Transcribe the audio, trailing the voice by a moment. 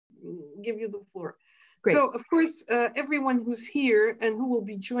give you the floor. Great. So, of course, everyone who's here and who will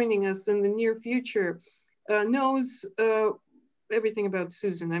be joining us in the near future knows everything about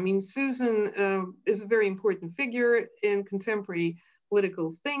Suzan. I mean, Suzan is a very important figure in contemporary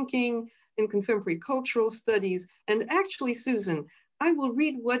political thinking, in contemporary cultural studies. And actually, Suzan, I will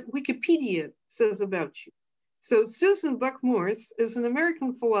read what Wikipedia says about you. So Suzan Bak-Mors is an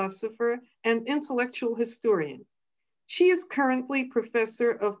American philosopher and intellectual historian. She is currently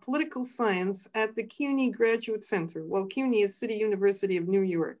professor of political science at the CUNY Graduate Center, while CUNY is City University of New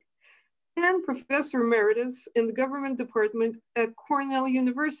York, and professor emeritus in the government department at Cornell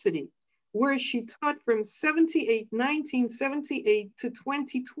University, where she taught from 1978 to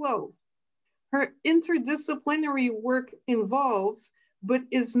 2012. Her interdisciplinary work involves, but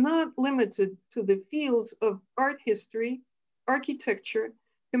is not limited to, the fields of art history, architecture,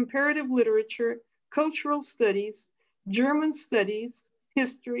 comparative literature, cultural studies, German studies,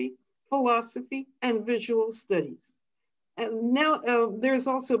 history, philosophy, and visual studies. And now there's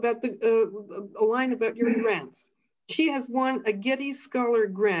also about a line about your grants. She has won a Getty Scholar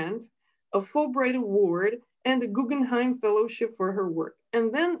Grant, a Fulbright Award, and a Guggenheim Fellowship for her work.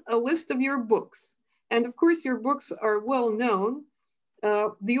 And then a list of your books. And of course, your books are well known.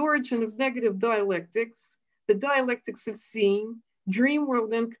 The Origin of Negative Dialectics, The Dialectics of Seeing, Dream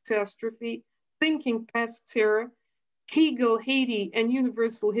World and Catastrophe, Thinking Past Terror, Hegel, Haiti, and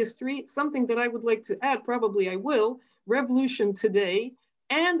Universal History, something that I would like to add, probably I will, Revolution Today,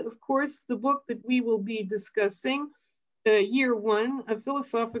 and of course, the book that we will be discussing, Year One, A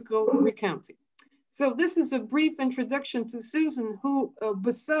Philosophical Recounting. So this is a brief introduction to Suzan, who,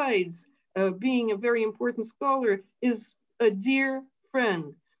 besides being a very important scholar, is a dear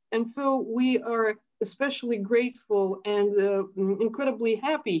friend. And so we are especially grateful and incredibly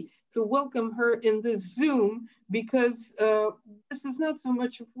happy to welcome her in this Zoom, because this is not so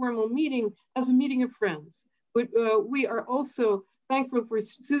much a formal meeting as a meeting of friends. But we are also thankful for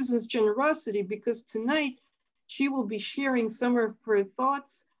Suzan's generosity, because tonight she will be sharing some of her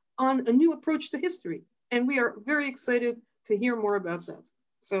thoughts on a new approach to history. And we are very excited to hear more about that.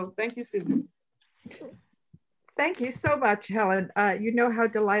 So thank you, Suzan. Thank you so much, Helen. You know how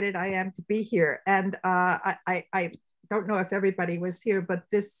delighted I am to be here. And I don't know if everybody was here, but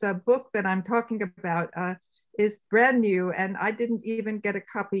this book that I'm talking about is brand new, and I didn't even get a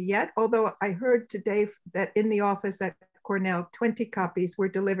copy yet, although I heard today that in the office at Cornell, 20 copies were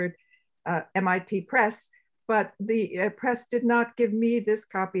delivered, MIT Press, but the press did not give me this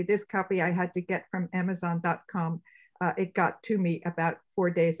copy. This copy I had to get from Amazon.com. It got to me about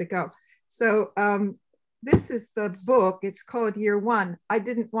 4 days ago. So this is the book. It's called Year One. I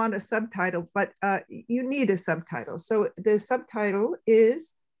didn't want a subtitle, but you need a subtitle. So the subtitle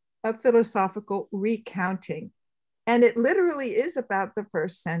is A Philosophical Recounting. And it literally is about the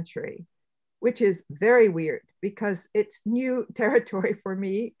first century, which is very weird because it's new territory for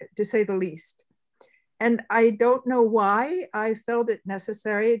me, to say the least. And I don't know why I felt it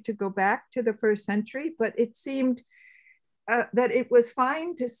necessary to go back to the first century, but it seemed that it was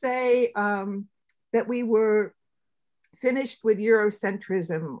fine to say that we were finished with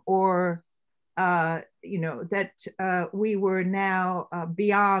Eurocentrism, or that we were now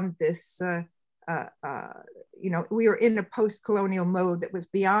beyond this. We were in a post-colonial mode that was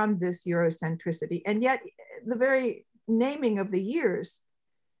beyond this Eurocentricity, and yet the very naming of the years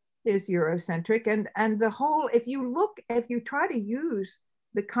is Eurocentric, and the whole. If you try to use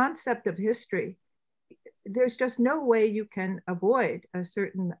the concept of history, there's just no way you can avoid a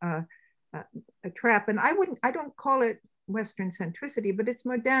certain a trap. And I don't call it Western centricity, but it's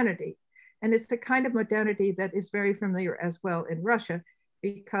modernity. And it's the kind of modernity that is very familiar as well in Russia,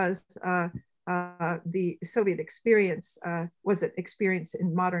 because the Soviet experience was an experience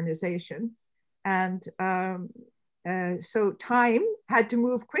in modernization. And so time had to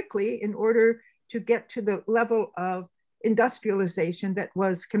move quickly in order to get to the level of industrialization that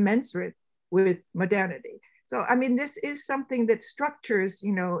was commensurate with modernity. So, I mean, this is something that structures,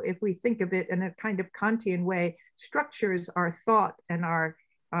 if we think of it in a kind of Kantian way, structures our thought and our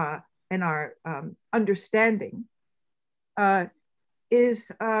understanding,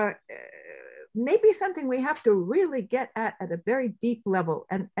 is maybe something we have to really get at a very deep level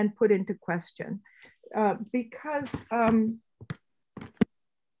and put into question. Because,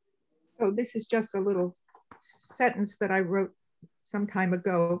 so this is just a little sentence that I wrote some time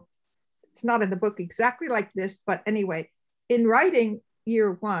ago. It's not in the book exactly like this, but anyway, in writing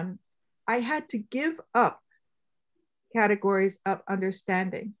Year One, I had to give up categories of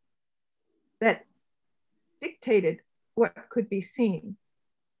understanding that dictated what could be seen.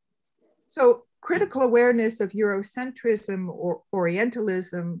 So critical awareness of Eurocentrism or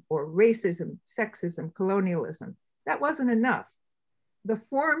Orientalism or racism, sexism, colonialism. That wasn't enough. The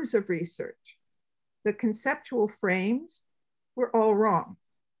forms of research, the conceptual frames were all wrong.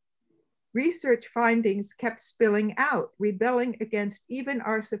 Research findings kept spilling out, rebelling against even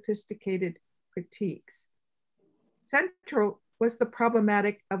our sophisticated critiques. Central was the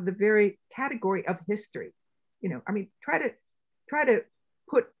problematic of the very category of history. I mean, try to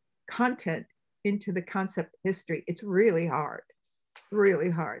put content into the concept history. It's really hard,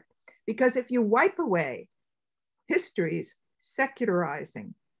 because if you wipe away history's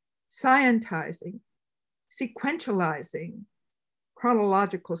secularizing, scientizing, sequentializing,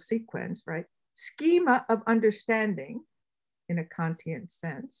 chronological sequence, right? Schema of understanding in a Kantian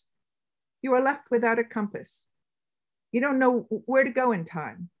sense, you are left without a compass. You don't know where to go in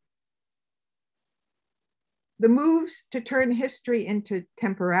time. The moves to turn history into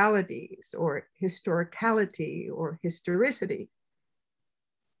temporalities or historicality or historicity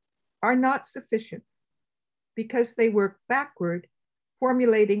are not sufficient because they work backward,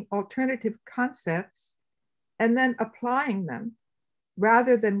 formulating alternative concepts and then applying them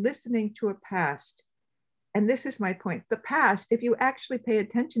rather than listening to a past. And this is my point. The past, if you actually pay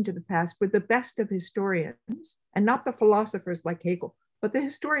attention to the past, were the best of historians, and not the philosophers like Hegel, but the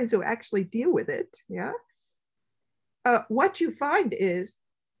historians who actually deal with it, yeah? What you find is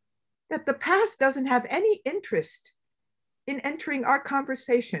that the past doesn't have any interest in entering our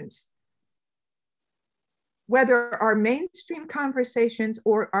conversations, whether our mainstream conversations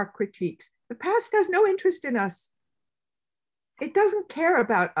or our critiques. The past has no interest in us. It doesn't care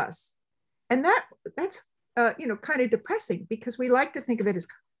about us. And that's kind of depressing, because we like to think of it as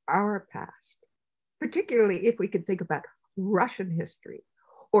our past, particularly if we could think about Russian history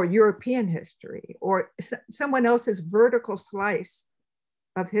or European history or someone else's vertical slice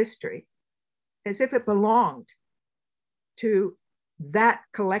of history, as if it belonged to that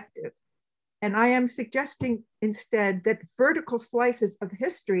collective. And I am suggesting instead that vertical slices of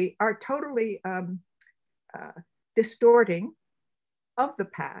history are totally distorting of the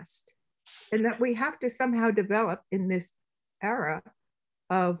past, and that we have to somehow develop in this era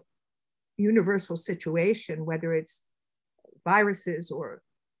of universal situation, whether it's viruses or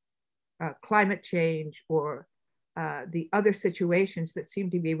climate change or the other situations that seem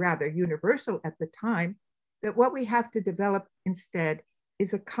to be rather universal at the time, that what we have to develop instead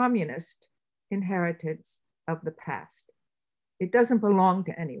is a communist inheritance of the past. It doesn't belong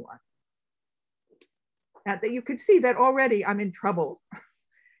to anyone. That you could see that already I'm in trouble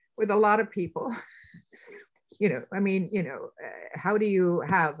with a lot of people. How do you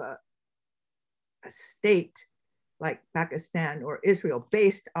have a state like Pakistan or Israel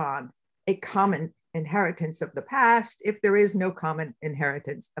based on a common inheritance of the past if there is no common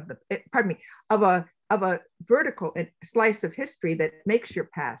inheritance of a vertical slice of history that makes your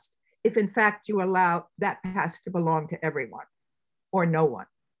past, if in fact you allow that past to belong to everyone or no one,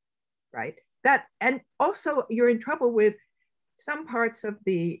 right? That, and also you're in trouble with some parts of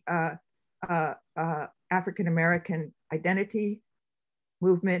the African-American identity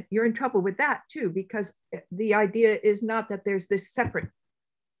movement. You're in trouble with that too, because the idea is not that there's this separate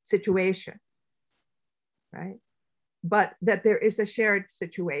situation, right? But that there is a shared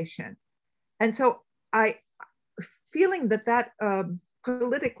situation. And so feeling that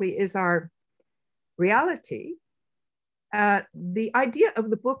politically is our reality, the idea of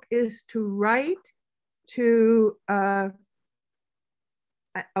the book is to write to a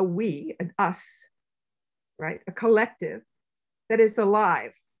we, an us, right? A collective that is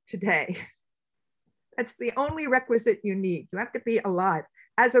alive today. That's the only requisite you need. You have to be alive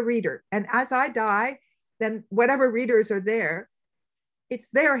as a reader. And as I die, then whatever readers are there, it's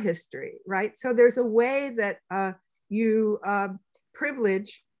their history, right? So there's a way that you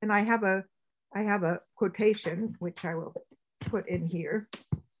privilege, and I have a quotation, which I will put in here.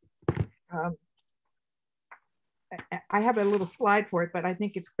 I have a little slide for it, but I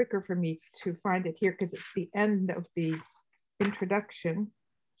think it's quicker for me to find it here because it's the end of the introduction.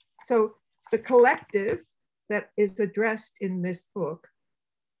 So the collective that is addressed in this book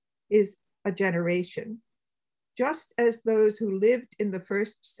is a generation, just as those who lived in the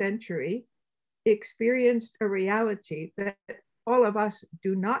first century experienced a reality that all of us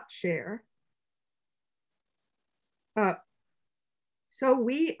do not share. So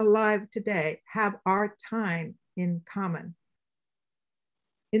we alive today have our time in common.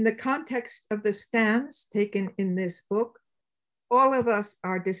 In the context of the stance taken in this book, all of us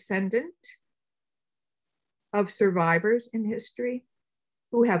are descendant of survivors in history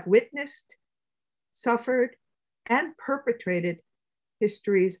who have witnessed, suffered, and perpetrated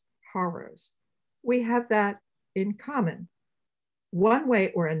history's horrors. we have that in common. One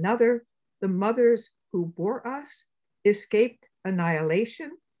way or another, the mothers who bore us escaped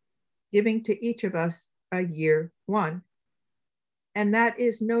annihilation, giving to each of us a year one. And that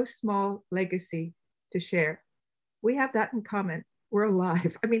is no small legacy to share. We have that in common. We're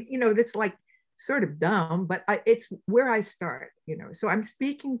alive. I mean, that's like sort of dumb, but it's where I start, So I'm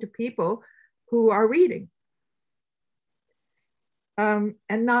speaking to people who are reading, and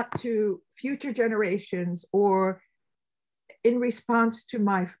not to future generations or in response to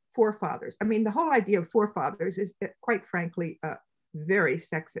my forefathers. I mean, the whole idea of forefathers is, quite frankly, very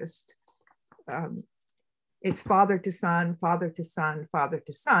sexist. It's father to son, father to son, father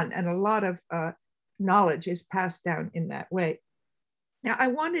to son, and a lot of knowledge is passed down in that way. Now, I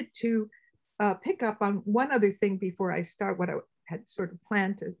wanted to pick up on one other thing before I start what I had sort of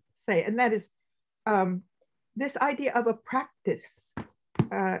planned to say, and that is this idea of a practice.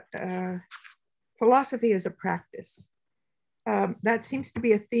 Philosophy is a practice. That seems to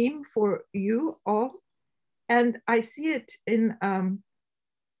be a theme for you all, and I see it in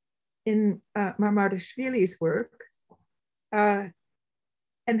Marmarashvili's work, and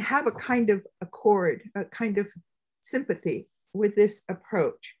have a kind of accord, a kind of sympathy with this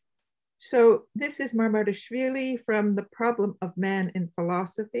approach. So this is Marmarashvili from The Problem of Man in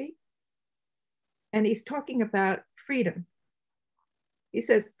Philosophy, and he's talking about freedom. He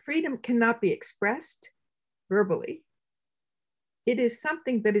says, freedom cannot be expressed verbally. It is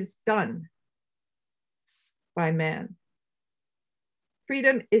something that is done by man.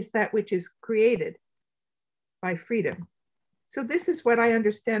 Freedom is that which is created by freedom. So this is what I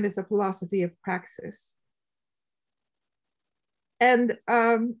understand as a philosophy of praxis. And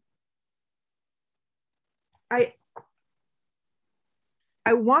I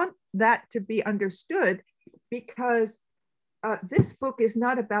want that to be understood, because this book is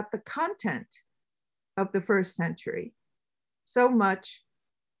not about the content of the first century so much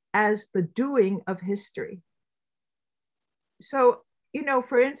as the doing of history. So,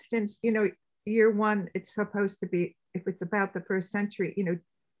 for instance, year one, it's supposed to be, if it's about the first century,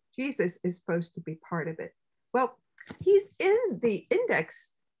 Jesus is supposed to be part of it. Well, he's in the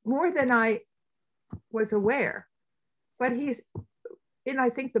index more than I was aware, but he's in, I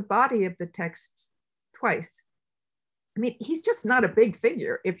think, the body of the texts twice. I mean, he's just not a big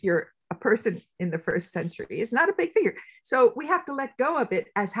figure if you're a person in the first century. It's not a big figure. So we have to let go of it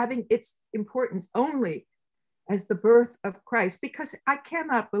as having its importance only as the birth of Christ, because I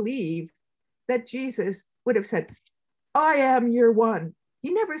cannot believe that Jesus would have said, "I am year one."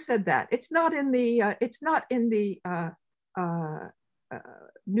 He never said that. It's not in the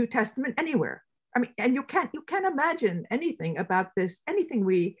New Testament anywhere. I mean, and you can't imagine anything about this, anything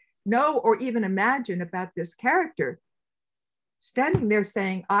we know or even imagine about this character standing there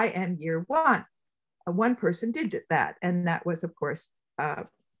saying, "I am year one." One person did that, and that was, of course,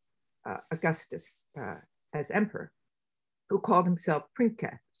 Augustus as emperor, who called himself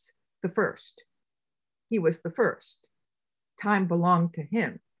Princeps, the first. He was the first. Time belonged to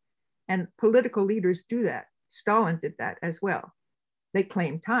him. And political leaders do that. Stalin did that as well. They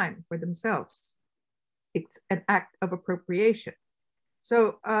claim time for themselves. It's an act of appropriation.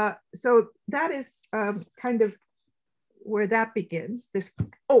 So that is kind of where that begins.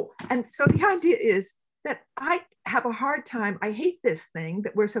 And so the idea is that I have a hard time. I hate this thing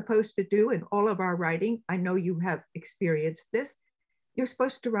that we're supposed to do in all of our writing. I know you have experienced this. You're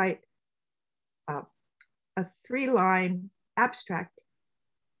supposed to write a 3-line abstract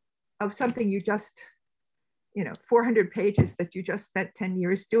of something you just, 400 pages that you just spent 10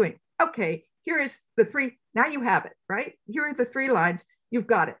 years doing. Okay, here is the 3, now you have it, right? Here are the 3 lines, you've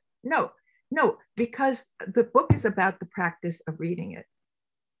got it. No, because the book is about the practice of reading it.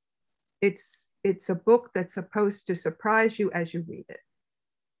 It's a book that's supposed to surprise you as you read it.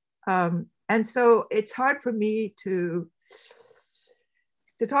 And so it's hard for me to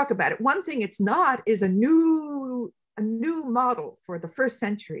talk about it. One thing it's not is a new model for the first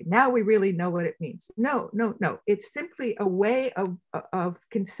century. Now we really know what it means. No. It's simply a way of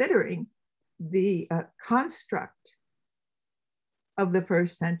considering the construct of the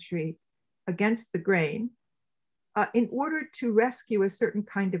first century against the grain in order to rescue a certain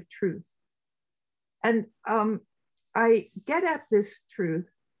kind of truth. And I get at this truth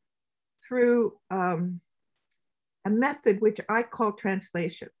through a method which I call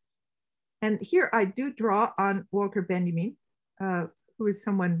translation. And here I do draw on Walter Benjamin, who is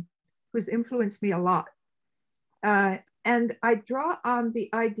someone who's influenced me a lot. And I draw on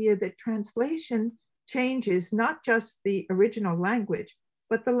the idea that translation changes not just the original language,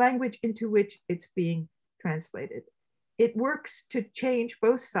 but the language into which it's being translated. It works to change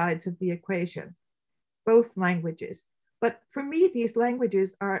both sides of the equation. both languages. But for me, these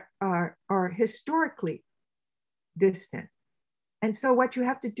languages are historically distant. And so what you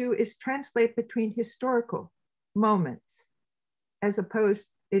have to do is translate between historical moments as opposed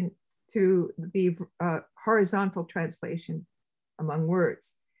to the horizontal translation among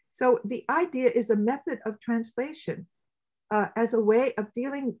words. So the idea is a method of translation as a way of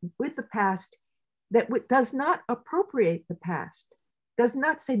dealing with the past that does not appropriate the past, does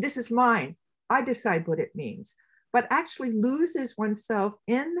not say, this is mine, I decide what it means, but actually loses oneself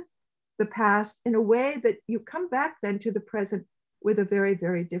in the past in a way that you come back then to the present with a very,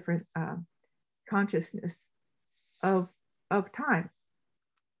 very different consciousness of time.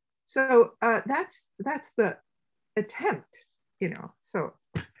 So that's the attempt, you know. So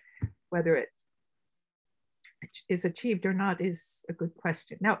whether it is achieved or not is a good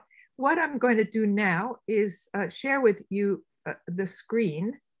question. Now, what I'm going to do now is share with you the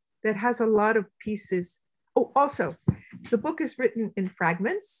screen that has a lot of pieces. Oh, also, the book is written in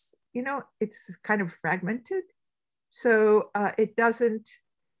fragments. You know, it's kind of fragmented. So it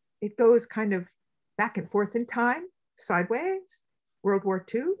goes kind of back and forth in time, sideways, World War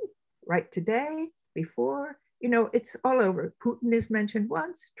II, right today, before, you know, it's all over. Putin is mentioned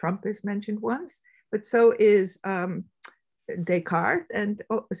once, Trump is mentioned once, but so is Descartes, and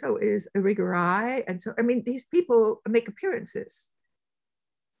so is Irigaray. And so, I mean, these people make appearances.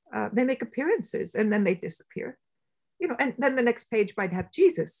 They make appearances and then they disappear. You know, and then the next page might have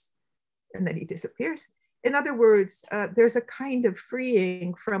Jesus, and then he disappears. In other words, there's a kind of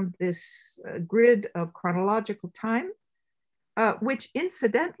freeing from this grid of chronological time, which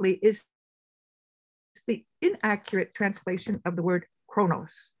incidentally is the inaccurate translation of the word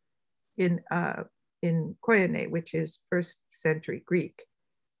chronos in Koine, which is 1st century Greek.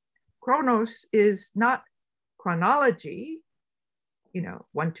 Chronos is not chronology, you know,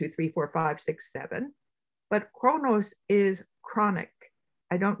 1, 2, 3, 4, 5, 6, 7, but chronos is chronic.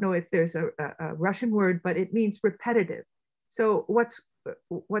 I don't know if there's a Russian word, but it means repetitive. So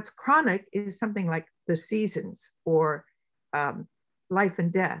what's chronic is something like the seasons or life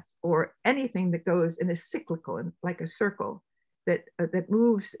and death, or anything that goes in a cyclical and like a circle that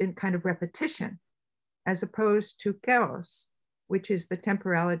moves in kind of repetition, as opposed to chaos, which is the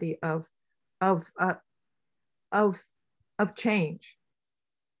temporality of change.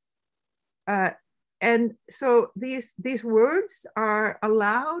 And so these words are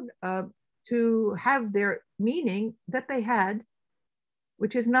allowed to have their meaning that they had,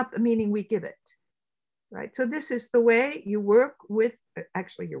 which is not the meaning we give it, right? So this is the way you work with,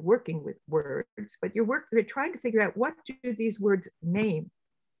 actually you're working with words, but you're trying to figure out what do these words name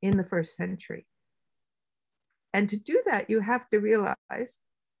in the 1st century. And to do that, you have to realize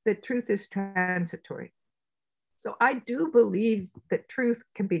that truth is transitory. So I do believe that truth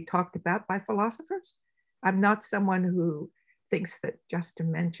can be talked about by philosophers. I'm not someone who thinks that just to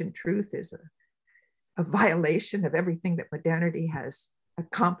mention truth is a violation of everything that modernity has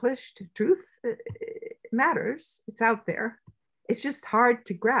accomplished. Truth matters, it's out there. It's just hard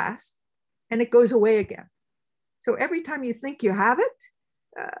to grasp and it goes away again. So every time you think you have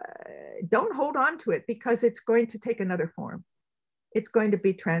it, don't hold on to it because it's going to take another form. It's going to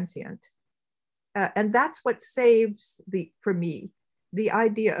be transient. And that's what saves for me, the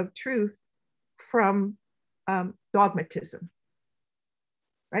idea of truth from dogmatism,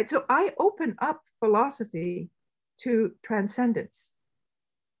 right? So I open up philosophy to transcendence,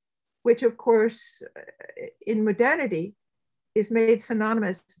 which of course in modernity is made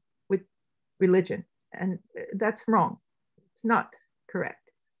synonymous with religion. And that's wrong. It's not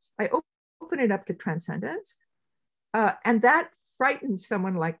correct. I open it up to transcendence. And that frightened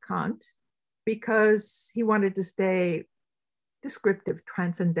someone like Kant, because he wanted to stay descriptive,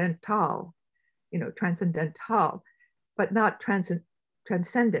 transcendental, you know, transcendental, but not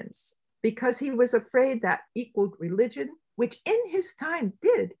transcendence, because he was afraid that equaled religion, which in his time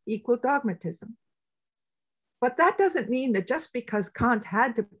did equal dogmatism. But that doesn't mean that just because Kant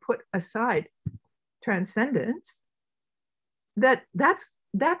had to put aside transcendence, that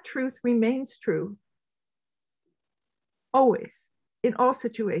truth remains true always, in all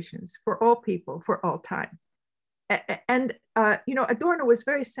situations, for all people, for all time. And you know, Adorno was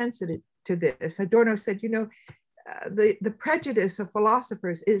very sensitive to this. Adorno said, you know, the prejudice of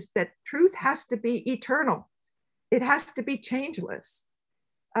philosophers is that truth has to be eternal. It has to be changeless.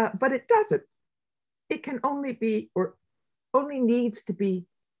 But it doesn't. It can only be, or only needs to be,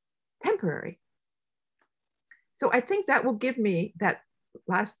 temporary. So I think that will give me, that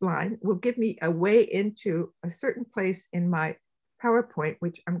last line will give me a way into a certain place in my PowerPoint,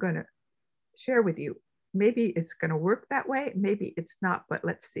 which I'm going to share with you. Maybe it's going to work that way, maybe it's not, but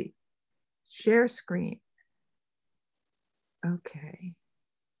let's see. share screen. Okay,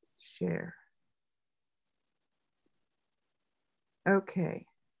 share. Okay,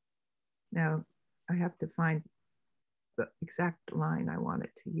 now I have to find the exact line I wanted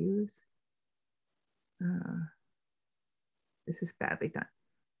to use. This is badly done.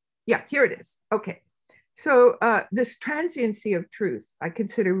 Yeah, here it is. Okay, so this transiency of truth I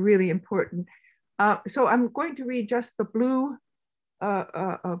consider really important. So I'm going to read just the blue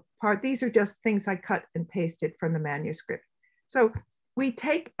part. These are just things I cut and pasted from the manuscript. So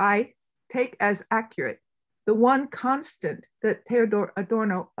I take as accurate the one constant that Theodor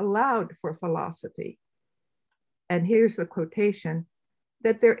Adorno allowed for philosophy. And here's the quotation,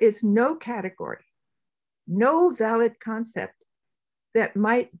 that there is no category, no valid concept that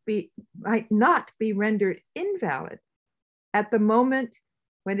might not be rendered invalid at the moment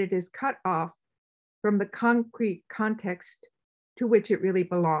when it is cut off from the concrete context to which it really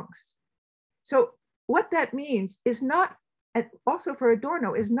belongs. So what that means is not, also for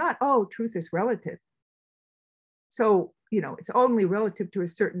Adorno, is not, oh, truth is relative. So, it's only relative to a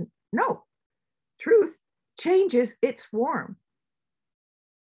certain, no, truth changes its form.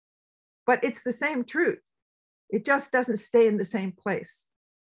 But it's the same truth. It just doesn't stay in the same place.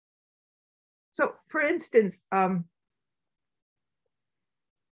 So for instance, I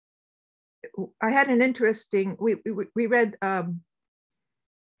had an interesting, we read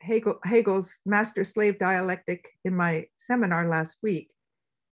Hegel's master-slave dialectic in my seminar last week,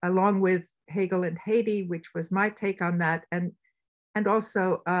 along with Hegel and Haiti, which was my take on that, and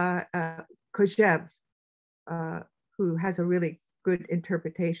also Kojev, who has a really good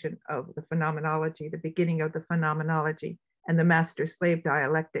interpretation of the phenomenology, the beginning of the phenomenology and the master-slave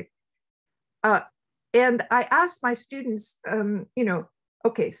dialectic. And I asked my students,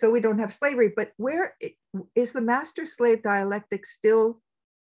 okay, so we don't have slavery, but where is the master-slave dialectic still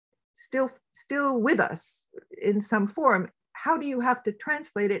with us in some form? How do you have to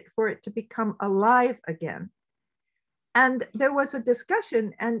translate it for it to become alive again? And there was a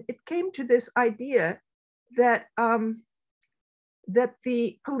discussion, and it came to this idea that that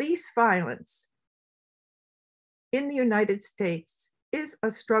the police violence in the United States is a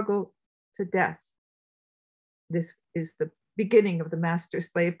struggle to death. This is the beginning of the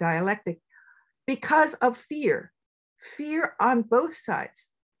master-slave dialectic because of fear on both sides.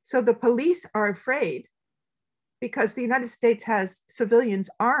 So the police are afraid because the United States has civilians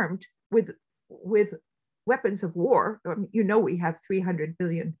armed with weapons of war. We have 300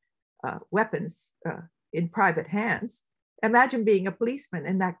 billion weapons in private hands. Imagine being a policeman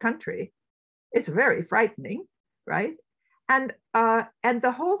in that country. It's very frightening, right? And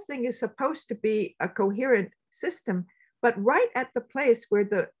the whole thing is supposed to be a coherent system, but right at the place where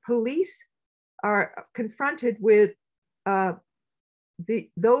the police are confronted with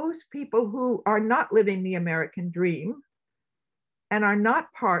those people who are not living the American dream and are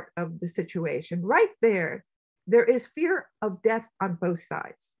not part of the situation, right there is fear of death on both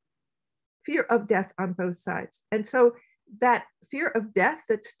sides. Fear of death on both sides. And so that fear of death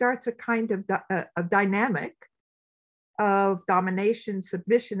that starts a kind of dynamic of domination,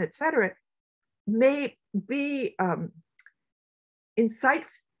 submission, etc., may be insightful.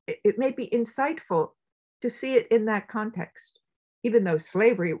 It may be insightful to see it in that context, even though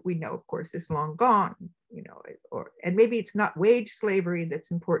slavery, we know, of course, is long gone. And maybe it's not wage slavery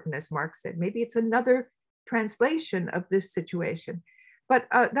that's important, as Marx said. Maybe it's another translation of this situation. But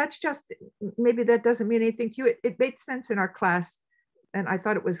that's just, maybe that doesn't mean anything to you. It made sense in our class, and I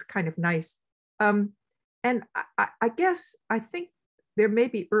thought it was kind of nice. And I think there may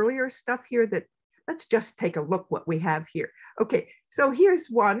be earlier stuff here that, let's just take a look what we have here. Okay, so here's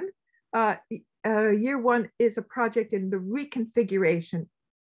one. Year one is a project in the reconfiguration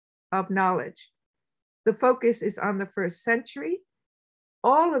of knowledge. The focus is on the first century.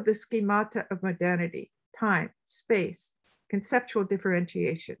 All of the schemata of modernity, time, space, conceptual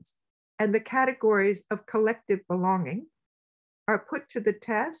differentiations, and the categories of collective belonging are put to the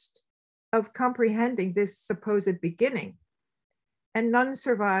test of comprehending this supposed beginning, and none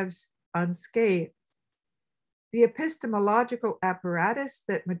survives unscathed. The epistemological apparatus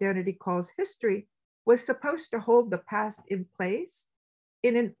that modernity calls history was supposed to hold the past in place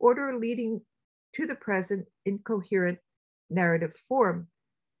in an order leading to the present in coherent narrative form.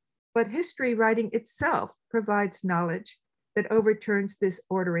 But history writing itself provides knowledge that overturns this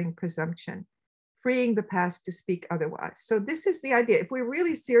ordering presumption, freeing the past to speak otherwise. So this is the idea. If we're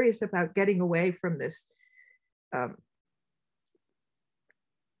really serious about getting away from this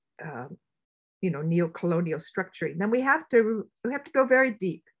neo-colonial structuring, then we have to go very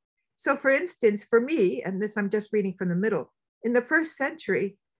deep. So for instance, for me, and this I'm just reading from the middle, in the first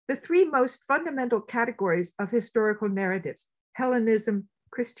century, The three most fundamental categories of historical narratives, Hellenism,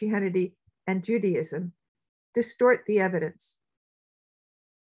 Christianity, and Judaism, distort the evidence.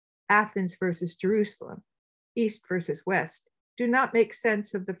 Athens versus Jerusalem, East versus West, do not make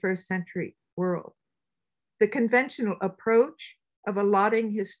sense of the first century world. The conventional approach of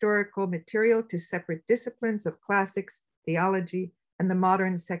allotting historical material to separate disciplines of classics, theology, and the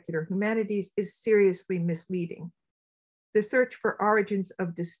modern secular humanities is seriously misleading. The search for origins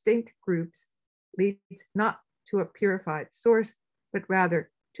of distinct groups leads not to a purified source, but rather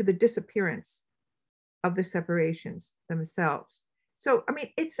to the disappearance of the separations themselves. So, I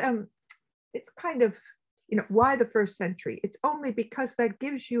mean, it's kind of, why the first century? It's only because that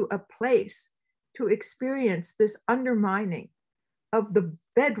gives you a place to experience this undermining of the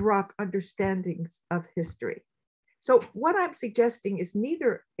bedrock understandings of history. So what I'm suggesting is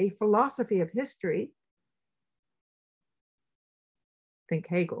neither a philosophy of history, think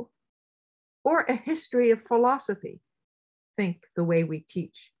Hegel, or a history of philosophy, think the way we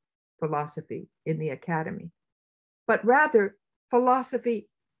teach philosophy in the academy, but rather philosophy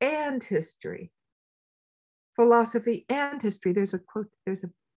and history. Philosophy and history. There's a quote,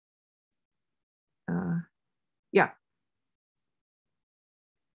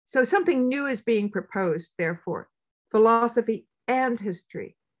 So something new is being proposed, therefore, philosophy and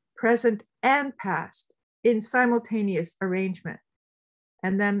history, present and past, in simultaneous arrangement.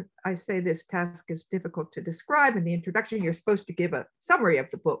 And then I say this task is difficult to describe in the introduction. You're supposed to give a summary of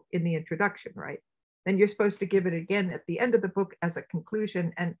the book in the introduction, right? Then you're supposed to give it again at the end of the book as a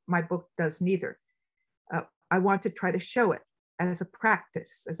conclusion, and my book does neither. I want to try to show it as a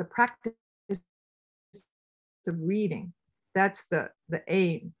practice of reading. That's the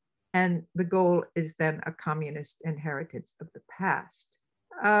aim. And the goal is then a communist inheritance of the past.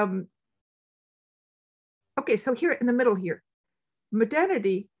 Okay, so here in the middle here,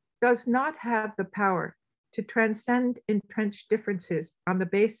 modernity does not have the power to transcend entrenched differences on the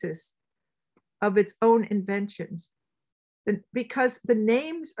basis of its own inventions, because the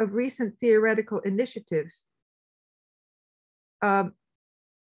names of recent theoretical initiatives I'm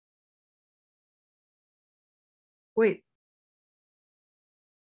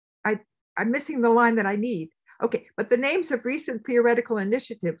missing the line that I need. Okay, but the names of recent theoretical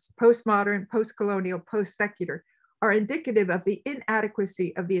initiatives, postmodern, postcolonial, post-secular, are indicative of the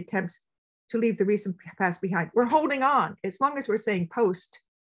inadequacy of the attempts to leave the recent past behind. We're holding on, as long as we're saying post,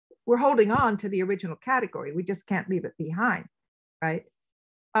 we're holding on to the original category. We just can't leave it behind, right?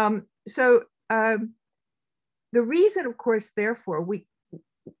 The reason, of course, therefore,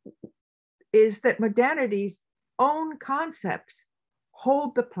 is that modernity's own concepts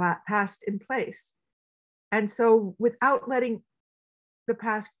hold the past in place. And so without letting the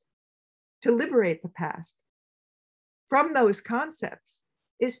past, to liberate the past from those concepts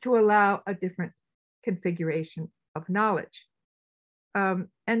is to allow a different configuration of knowledge.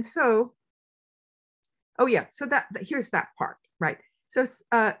 And so, so here's that part, right? So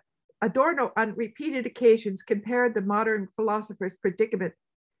Adorno on repeated occasions compared the modern philosopher's predicament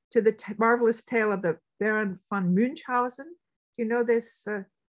to the marvelous tale of the Baron von Munchausen. You know this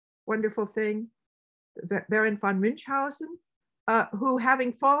wonderful thing, Baron von Munchausen, who,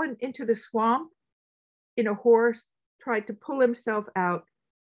 having fallen into the swamp in a horse, tried to pull himself out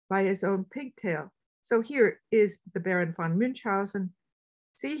by his own pigtail. So here is the Baron von Munchausen.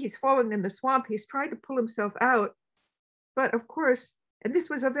 See, he's fallen in the swamp. He's tried to pull himself out, but of course, and this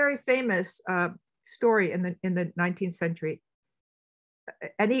was a very famous story in the 19th century.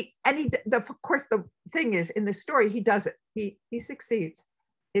 Of course, the thing is, in the story, he does it. He succeeds.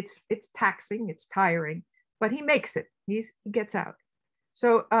 It's taxing, it's tiring, but he makes it. He gets out.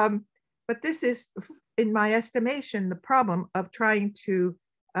 So, but this is, in my estimation, the problem of trying to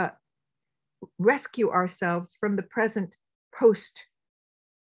rescue ourselves from the present post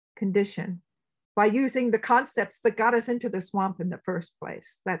condition by using the concepts that got us into the swamp in the first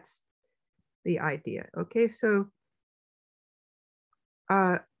place. That's the idea. Okay, so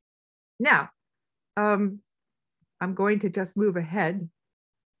now I'm going to just move ahead.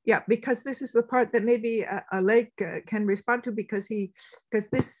 Yeah, because this is the part that maybe Alec can respond to, because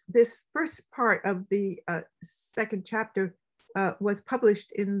this first part of the second chapter was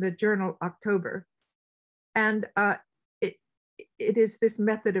published in the journal October, and it is this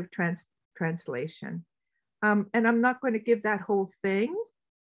method of translation, and I'm not going to give that whole thing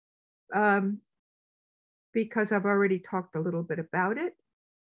because I've already talked a little bit about it.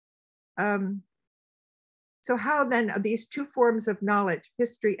 So how then are these two forms of knowledge,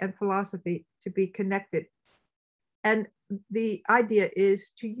 history and philosophy, to be connected? And the idea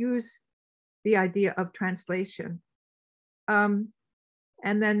is to use the idea of translation,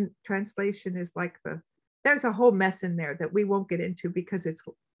 And then translation is like there's a whole mess in there that we won't get into because it's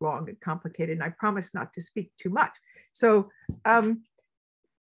long and complicated, and I promise not to speak too much. So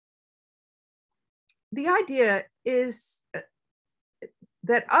the idea is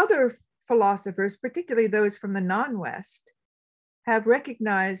that other philosophers, particularly those from the non-West, have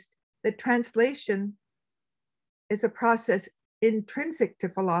recognized that translation is a process intrinsic to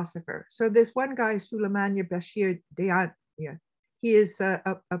philosopher. So there's one guy, Souleymane Bachir Diagne. He is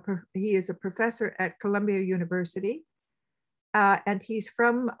a professor at Columbia University, and he's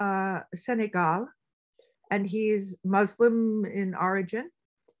from Senegal, and he's Muslim in origin.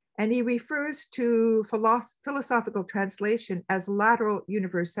 And he refers to philosophical translation as lateral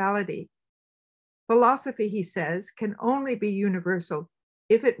universality. Philosophy, he says, can only be universal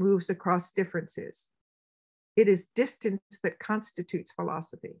if it moves across differences. It is distance that constitutes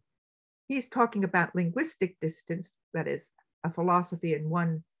philosophy. He's talking about linguistic distance, that is, a philosophy in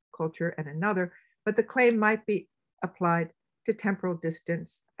one culture and another, but the claim might be applied to temporal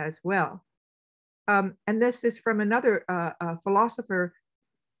distance as well. And this is from another philosopher,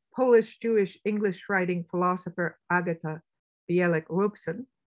 Polish, Jewish, English writing philosopher, Agata Bielek-Robson.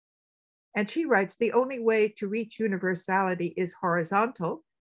 And she writes, the only way to reach universality is horizontal,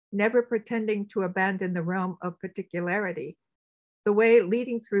 never pretending to abandon the realm of particularity. The way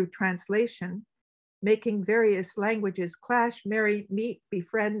leading through translation, making various languages clash, marry, meet,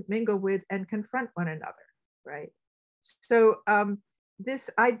 befriend, mingle with, and confront one another, right? So this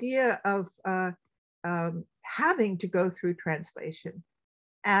idea of having to go through translation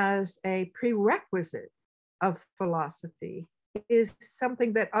as a prerequisite of philosophy is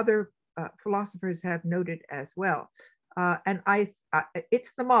something that other philosophers have noted as well. And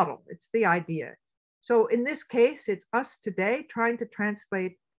it's the model, it's the idea. So in this case, it's us today trying to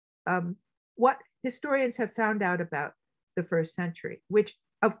translate what historians have found out about the first century, which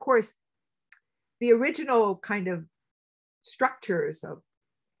of course, the original kind of structures of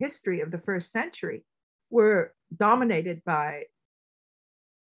history of the first century were dominated by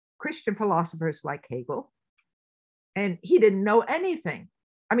Christian philosophers like Hegel. And he didn't know anything.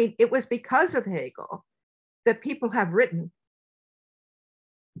 I mean, it was because of Hegel that people have written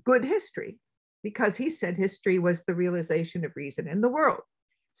good history, because he said history was the realization of reason in the world.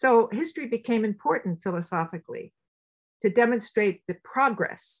 So history became important philosophically to demonstrate the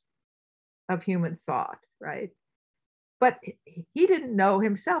progress of human thought, right? But he didn't know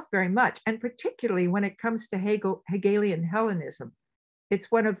himself very much. And particularly when it comes to Hegelian Hellenism,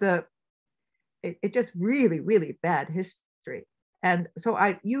 it's one of it's just really, really bad history. And so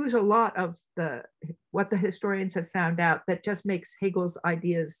I use a lot of what the historians have found out that just makes Hegel's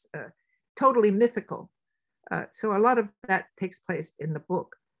ideas totally mythical. So a lot of that takes place in the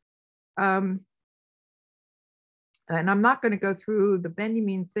book. And I'm not going to go through the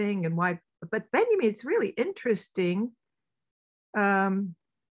Benjamin thing and why, but Benjamin, it's really interesting. Because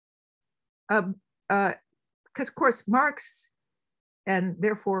of course, Marx and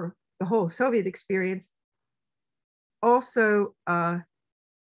therefore the whole Soviet experience also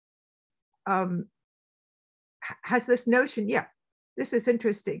has this notion, yeah, this is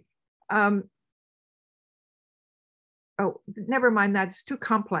interesting. Oh, never mind that, it's too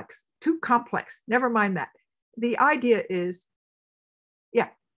complex, never mind that. The idea is, yeah,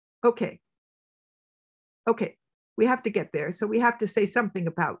 okay, we have to get there. So we have to say something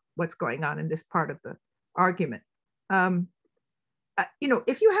about what's going on in this part of the argument.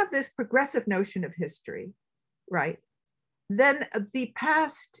 If you have this progressive notion of history, right, then the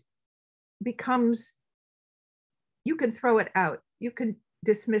past becomes, you can throw it out, you can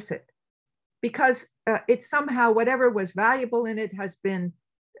dismiss it, because it's somehow whatever was valuable in it has been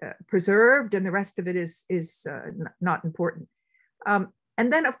preserved, and the rest of it is not important.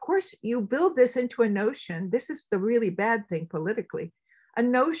 And then, of course, you build this into a notion. This is the really bad thing politically, a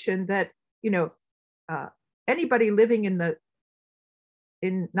notion that anybody living in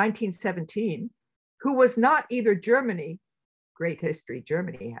 1917 who was not either Germany, great history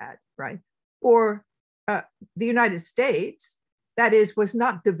Germany had, right, or the United States, that is, was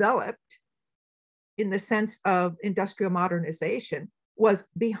not developed in the sense of industrial modernization, was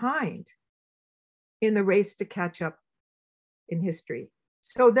behind in the race to catch up in history.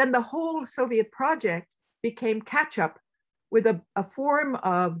 So then the whole Soviet project became catch up with a form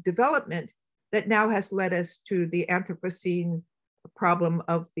of development that now has led us to the Anthropocene problem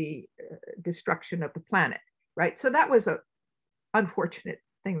of the destruction of the planet, right? So that was an unfortunate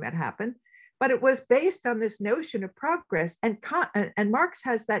thing that happened, but it was based on this notion of progress, and Marx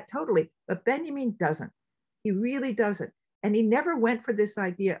has that totally, but Benjamin doesn't. He really doesn't. And he never went for this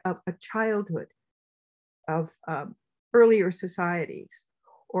idea of a childhood of earlier societies,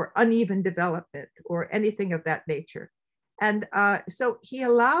 or uneven development or anything of that nature. And so he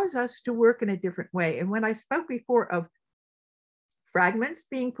allows us to work in a different way. And when I spoke before of fragments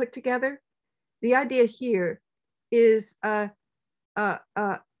being put together, the idea here is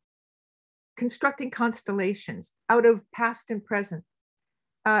constructing constellations out of past and present.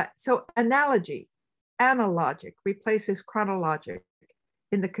 So analogy, analogic replaces chronologic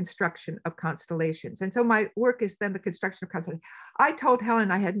in the construction of constellations. And so my work is then the construction of constellations. I told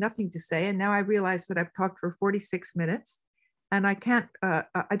Helen I had nothing to say, and now I realize that I've talked for 46 minutes, and I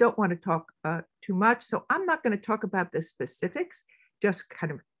don't want to talk too much. So I'm not going to talk about the specifics, just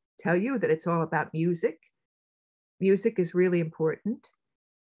kind of tell you that it's all about music. Music is really important.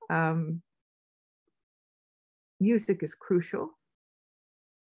 Music is crucial.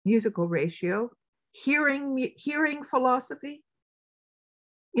 Musical ratio, hearing philosophy,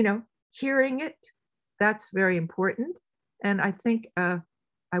 hearing it, that's very important. And I think I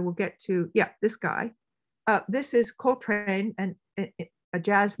will get to, this guy. This is Coltrane, and a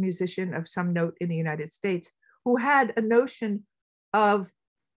jazz musician of some note in the United States, who had a notion of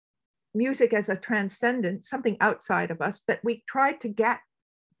music as a transcendent, something outside of us that we tried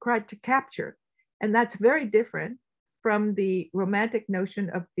to capture. And that's very different from the romantic notion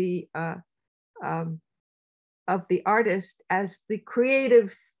of the artist as the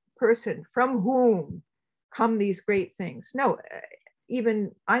creative person from whom come these great things. No,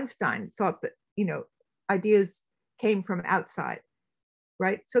 even Einstein thought that, ideas came from outside,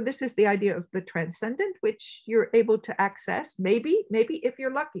 right? So this is the idea of the transcendent, which you're able to access, maybe if you're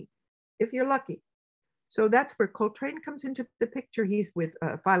lucky. So that's where Coltrane comes into the picture. He's with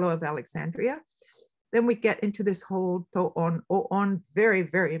Philo of Alexandria. Then we get into this whole on, very,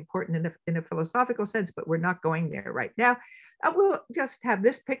 very important in a philosophical sense, but we're not going there right now. We'll just have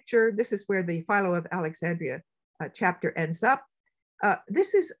this picture. This is where the Philo of Alexandria chapter ends up.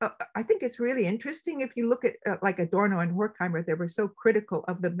 This is, I think it's really interesting. If you look at like Adorno and Horkheimer, they were so critical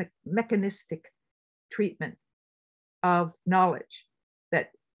of the mechanistic treatment of knowledge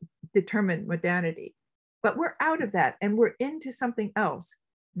that determined modernity. But we're out of that and we're into something else.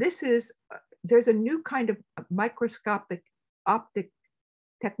 This is, there's a new kind of microscopic optic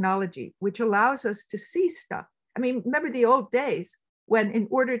technology, which allows us to see stuff. I mean, remember the old days when in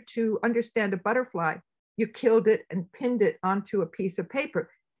order to understand a butterfly, you killed it and pinned it onto a piece of paper.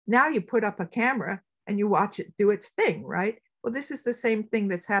 Now you put up a camera and you watch it do its thing, right? Well, this is the same thing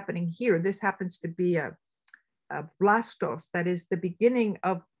that's happening here. This happens to be a blastos, that is the beginning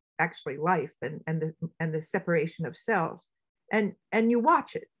of actually life and the separation of cells. And you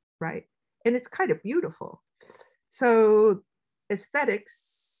watch it, right? And it's kind of beautiful. So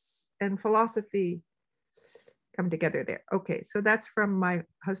aesthetics and philosophy come together there. Okay, so that's from my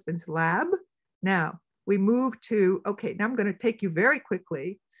husband's lab. Now we move to, okay, now I'm going to take you very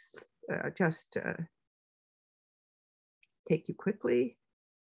quickly, take you quickly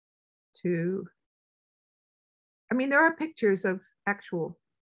to, I mean, there are pictures of actual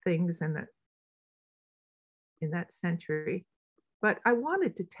things in that century, but I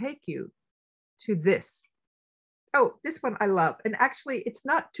wanted to take you to this. Oh, this one I love. And actually it's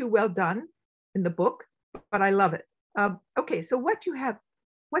not too well done in the book, but I love it. Okay, so what you have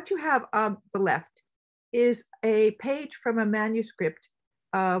on the left is a page from a manuscript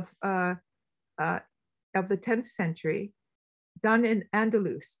of the 10th century, done in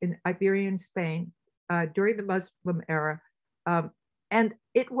Andalus, in Iberian Spain, during the Muslim era. And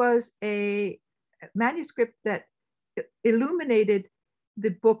it was a manuscript that illuminated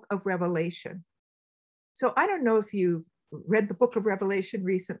the book of Revelation. So I don't know if you've read the book of Revelation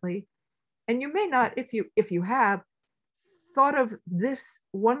recently, and you may not, if you have, thought of this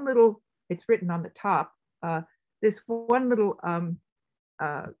one little, it's written on the top, this one little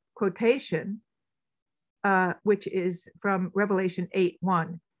quotation, which is from Revelation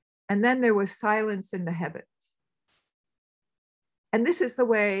 8:1. And then there was silence in the heavens. And this is the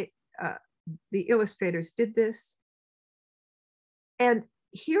way the illustrators did this. And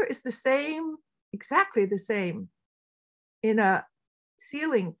here is the same, exactly the same, in a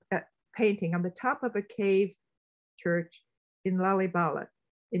ceiling painting on the top of a cave church in Lalibela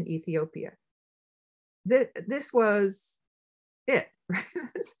in Ethiopia. This was it, right?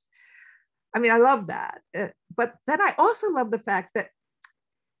 I mean, I love that. But then I also love the fact that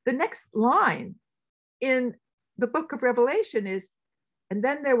the next line in the book of Revelation is, and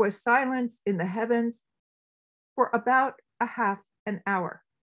then there was silence in the heavens for about a half an hour.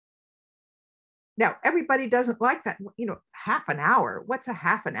 Now, everybody doesn't like that, half an hour. What's a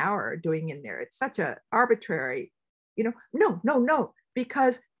half an hour doing in there? It's such a arbitrary, no,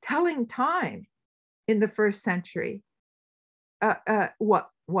 because telling time in the first century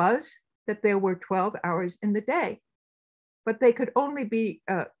was that there were 12 hours in the day, but they could only be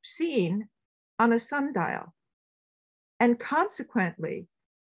seen on a sundial. And consequently,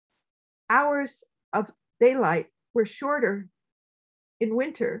 hours of daylight were shorter in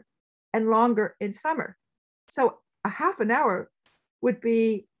winter and longer in summer. So a half an hour would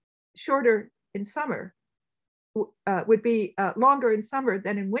be shorter in summer, would be longer in summer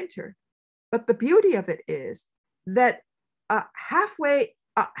than in winter. But the beauty of it is that halfway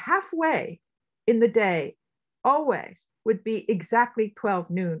in the day always would be exactly 12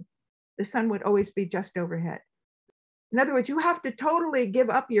 noon. The sun would always be just overhead. In other words, you have to totally give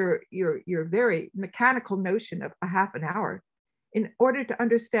up your very mechanical notion of a half an hour in order to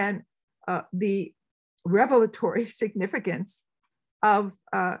understand the revelatory significance of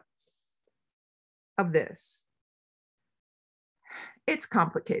this. It's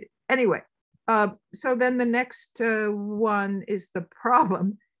complicated. Anyway, so then the next one is the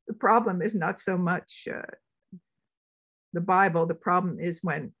problem. The problem is not so much the Bible. The problem is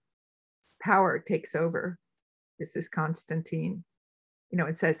when power takes over. This is Constantine. You know,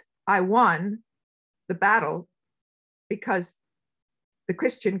 it says, I won the battle because the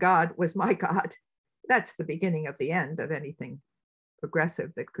Christian God was my God. That's the beginning of the end of anything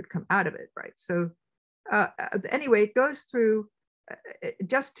progressive that could come out of it, right? So anyway, it goes through,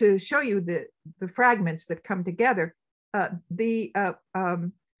 just to show you the fragments that come together, the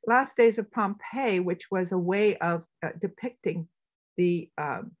last days of Pompeii, which was a way of depicting the,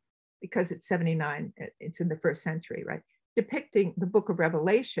 because it's 79, it's in the first century, right? Depicting the book of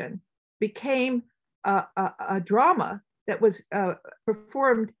Revelation became a drama that was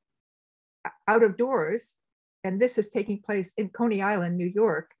performed out of doors. And this is taking place in Coney Island, New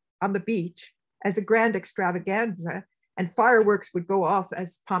York, on the beach as a grand extravaganza. And fireworks would go off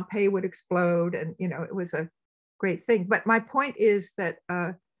as Pompeii would explode. And, you know, it was a great thing. But my point is that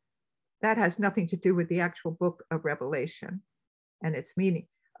that has nothing to do with the actual book of Revelation and its meaning.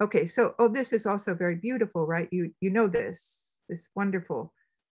 Okay, so, oh, this is also very beautiful, right? You know this wonderful,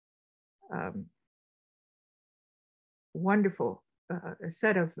 wonderful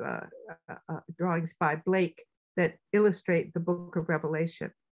set of drawings by Blake that illustrate the book of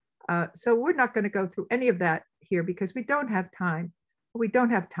Revelation. So we're not going to go through any of that here because we don't have time. We don't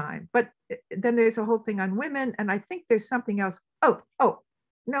have time. But then there's a whole thing on women, and I think there's something else. Oh,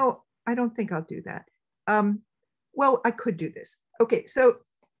 no, I don't think I'll do that. Well, I could do this. Okay, so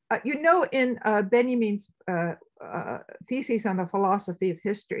you know, in Benjamin's thesis on the philosophy of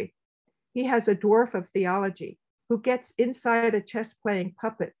history, he has a dwarf of theology who gets inside a chess-playing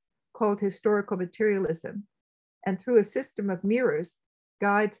puppet called historical materialism, and through a system of mirrors,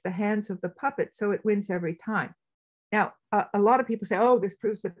 guides the hands of the puppet so it wins every time. Now, a lot of people say, oh, this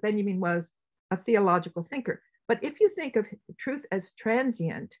proves that Benjamin was a theological thinker. But if you think of truth as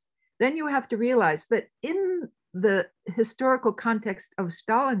transient, then you have to realize that in the historical context of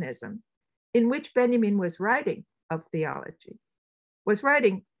Stalinism, in which Benjamin was writing of theology, was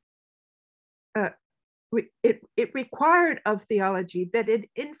writing, it required of theology that it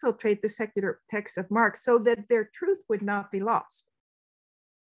infiltrate the secular texts of Marx so that their truth would not be lost.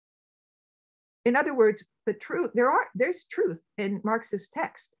 In other words, the truth, there's truth in Marx's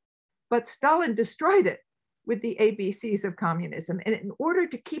text, but Stalin destroyed it with the ABCs of communism. And in order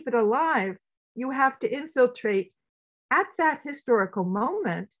to keep it alive, you have to infiltrate at that historical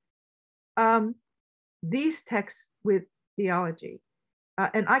moment these texts with theology.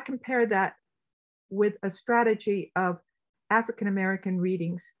 And I compare that with a strategy of African-American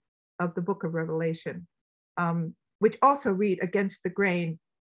readings of the book of Revelation, which also read against the grain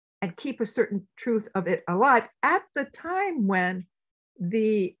and keep a certain truth of it alive at the time when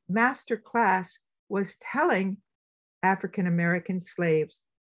the master class was telling African-American slaves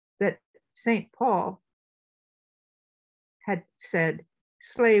that St. Paul had said,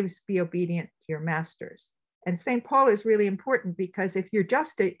 slaves, be obedient to your masters. And St. Paul is really important because if you're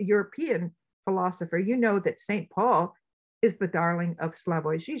just a European philosopher, you know that St. Paul is the darling of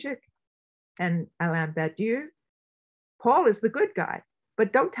Slavoj Žižek and Alain Badiou. Paul is the good guy,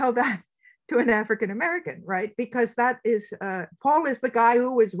 but don't tell that to an African-American, right? Because that is, Paul is the guy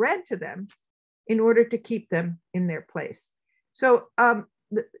who was read to them in order to keep them in their place. So,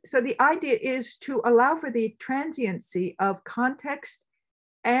 so the idea is to allow for the transiency of context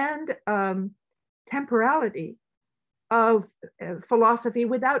and temporality of philosophy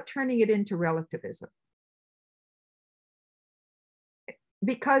without turning it into relativism.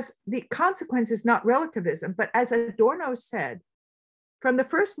 Because the consequence is not relativism, but as Adorno said, from the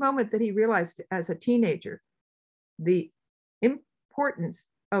first moment that he realized as a teenager, the importance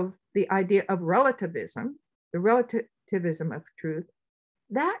of the idea of relativism, the relativism of truth,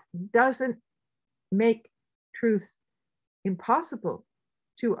 that doesn't make truth impossible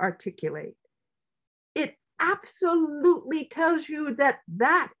to articulate. It absolutely tells you that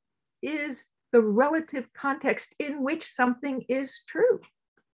that is the relative context in which something is true.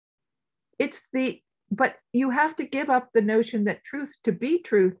 But you have to give up the notion that truth, to be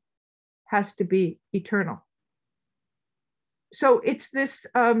truth, has to be eternal. So it's this,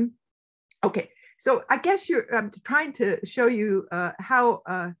 okay. So I guess I'm trying to show you how,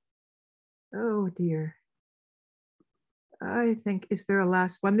 oh dear. I think, is there a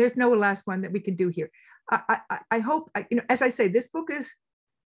last one? There's no last one that we can do here. I hope, as I say, this book is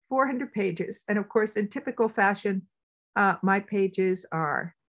 400 pages. And of course, in typical fashion, my pages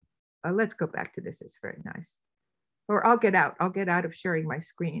are, let's go back to this, it's very nice. Or I'll get out of sharing my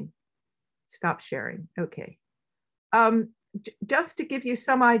screen. Stop sharing, okay. Just to give you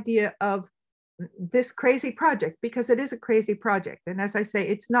some idea of this crazy project, because it is a crazy project. And as I say,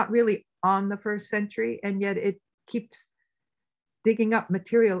 it's not really on the first century, and yet it keeps digging up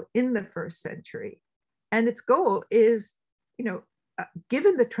material in the first century. And its goal is,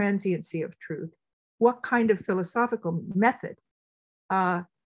 given the transiency of truth, what kind of philosophical method,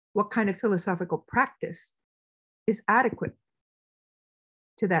 what kind of philosophical practice is adequate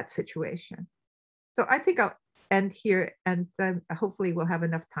to that situation? So I think I'll end here, and then hopefully we'll have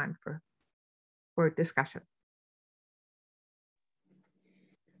enough time for discussion.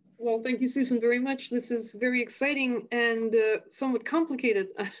 Well, thank you, Susan, very much. This is very exciting and somewhat complicated,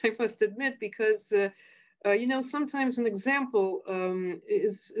 I must admit, because sometimes an example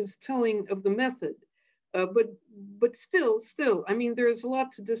is telling of the method, but still, I mean, there's a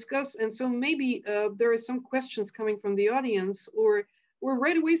lot to discuss, and so maybe there are some questions coming from the audience, or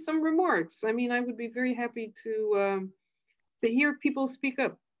right away some remarks. I mean, I would be very happy to hear people speak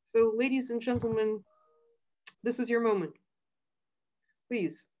up. So, ladies and gentlemen, this is your moment.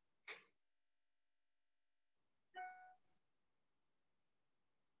 Please.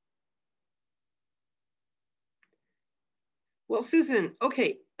 Well, Susan,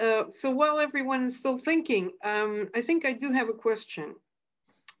 okay. So while everyone is still thinking, I think I do have a question.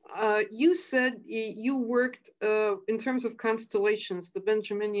 You said you worked in terms of constellations, the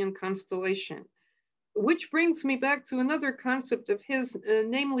Benjaminian constellation, which brings me back to another concept of his,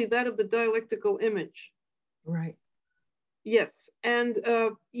 namely that of the dialectical image. Right. Yes, and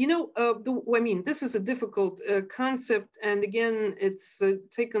this is a difficult concept, and again, it's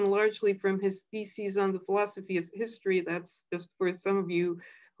taken largely from his theses on the philosophy of history. That's just for some of you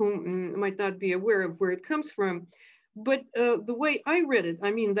who might not be aware of where it comes from. But the way I read it,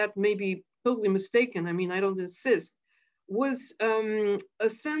 I mean, that may be totally mistaken. I mean, I don't insist. Was a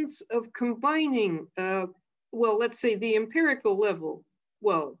sense of combining, let's say the empirical level.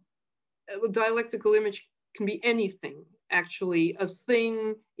 Well, a dialectical image can be anything. Actually, a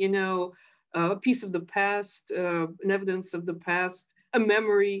thing, a piece of the past, an evidence of the past, a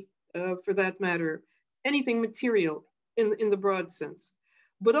memory, for that matter, anything material in the broad sense.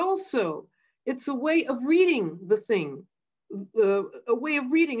 But also, it's a way of reading the thing, a way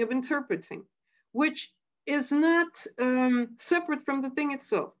of reading, of interpreting, which is not separate from the thing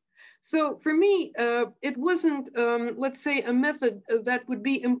itself. So for me, it wasn't, let's say, a method that would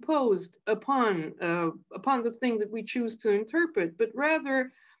be imposed upon the thing that we choose to interpret, but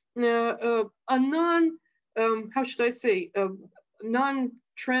rather a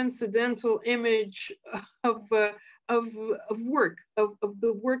non-transcendental image of work, of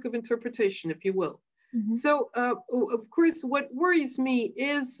the work of interpretation, if you will. Mm-hmm. So, of course, what worries me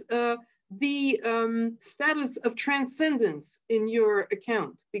is the status of transcendence in your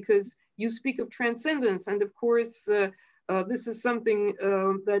account, because you speak of transcendence, and of course this is something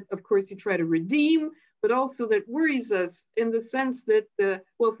that of course you try to redeem, but also that worries us in the sense that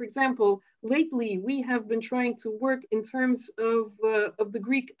for example, lately we have been trying to work in terms of the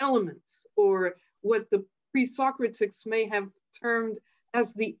Greek elements, or what the pre-Socratics may have termed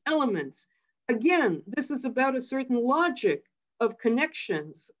as the elements. Again, this is about a certain logic of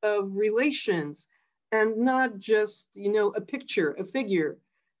connections, of relations, and not just, a picture, a figure.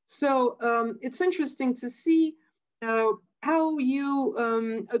 So it's interesting to see how you,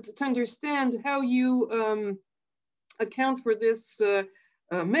 to understand how you account for this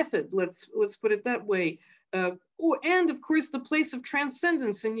method, let's put it that way. And of course, the place of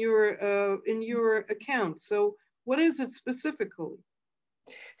transcendence in your account. So what is it specifically?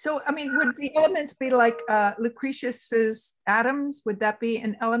 So, I mean, would the elements be like Lucretius's atoms? Would that be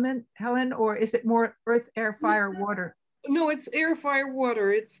an element, Helen, or is it more earth, air, fire, water? No, it's air, fire,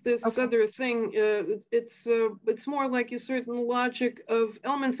 water. It's this other thing. It's more like a certain logic of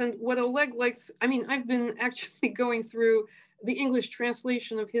elements. And what Oleg likes, I mean, I've been actually going through the English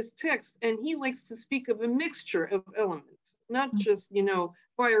translation of his text, and he likes to speak of a mixture of elements, not just, you know,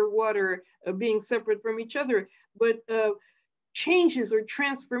 fire, water being separate from each other, but changes or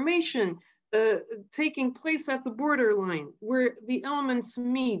transformation taking place at the borderline, where the elements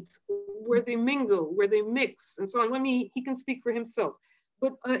meet, where they mingle, where they mix, and so on. He can speak for himself.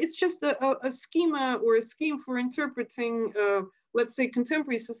 But it's just a schema or a scheme for interpreting, let's say,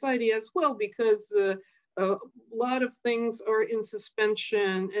 contemporary society as well, because a lot of things are in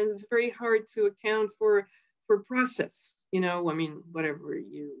suspension, and it's very hard to account for process. You know, I mean, whatever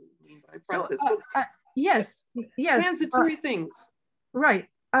you mean by process. So, yes, transitory things. Right.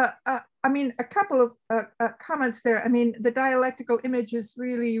 I mean, a couple of comments there. I mean, the dialectical image is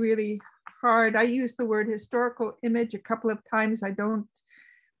really, really hard. I use the word historical image a couple of times. I don't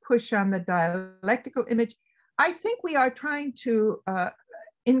push on the dialectical image. I think we are trying to,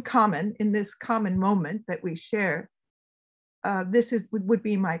 in common, in this common moment that we share, would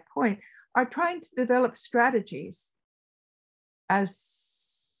be my point, are trying to develop strategies as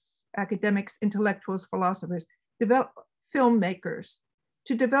academics, intellectuals, philosophers, develop filmmakers,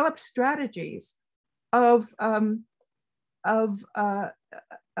 to develop strategies of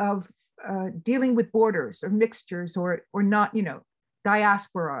dealing with borders or mixtures or not, you know,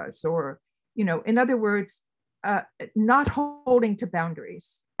 diasporas, or, you know, in other words, not holding to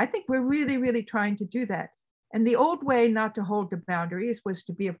boundaries. I think we're really, really trying to do that. And the old way not to hold to boundaries was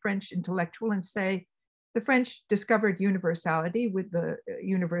to be a French intellectual and say, the French discovered universality with the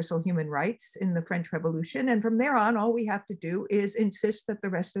universal human rights in the French Revolution. And from there on, all we have to do is insist that the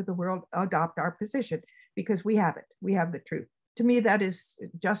rest of the world adopt our position, because we have it. We have the truth. To me, that is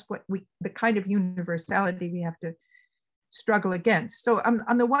just the kind of universality we have to struggle against. So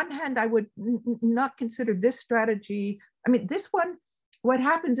on the one hand, I would not consider this strategy. I mean, this one, what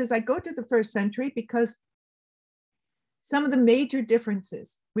happens is I go to the first century because some of the major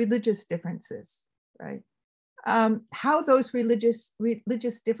differences, religious differences, right? How those religious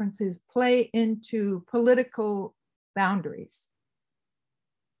differences play into political boundaries.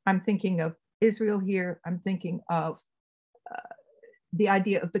 I'm thinking of Israel here. I'm thinking of the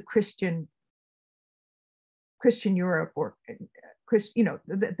idea of the Christian Europe, or you know,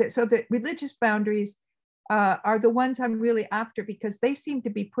 so the religious boundaries are the ones I'm really after, because they seem to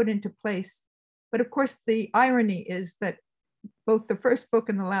be put into place. But of course, the irony is that both the first book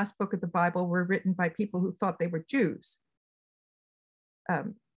and the last book of the Bible were written by people who thought they were Jews.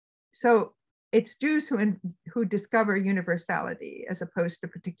 So it's Jews who discover universality as opposed to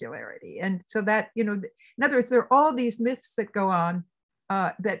particularity. And so that, you know, in other words, there are all these myths that go on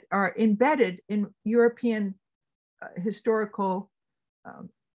that are embedded in European historical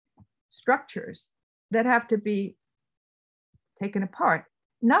structures that have to be taken apart,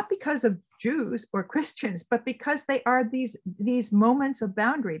 not because of Jews or Christians, but because they are these moments of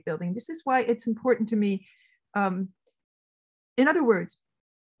boundary building. This is why it's important to me. In other words,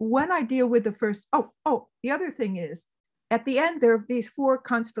 when I deal with the first, the other thing is, at the end, there are these 4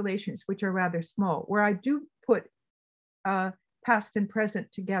 constellations, which are rather small, where I do put past and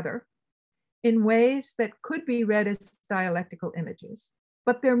present together in ways that could be read as dialectical images,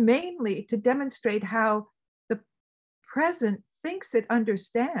 but they're mainly to demonstrate how the present thinks it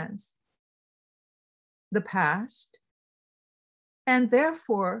understands the past, and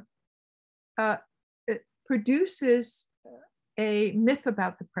therefore it produces a myth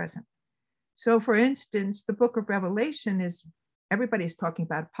about the present. So for instance, the book of Revelation is, everybody's talking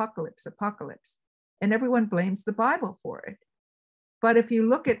about apocalypse, and everyone blames the Bible for it. But if you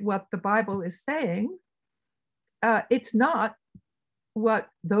look at what the Bible is saying, it's not what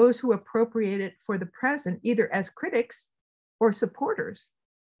those who appropriate it for the present, either as critics or supporters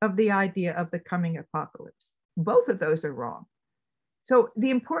of the idea of the coming apocalypse. Both of those are wrong. So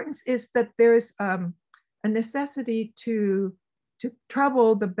the importance is that there's a necessity to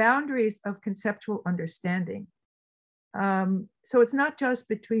trouble the boundaries of conceptual understanding. So it's not just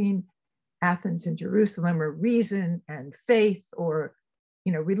between Athens and Jerusalem, or reason and faith, or,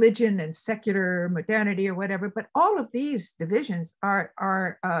 you know, religion and secular modernity, or whatever, but all of these divisions are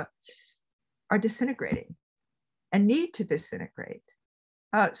disintegrating and need to disintegrate.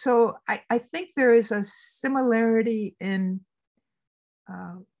 So I think there is a similarity in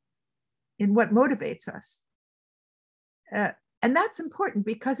what motivates us. And that's important,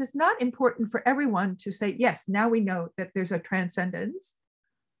 because it's not important for everyone to say, yes, now we know that there's a transcendence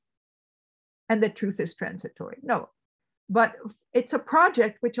and the truth is transitory. No, but it's a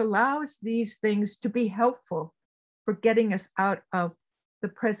project which allows these things to be helpful for getting us out of the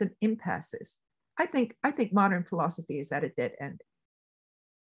present impasses. I think modern philosophy is at a dead end.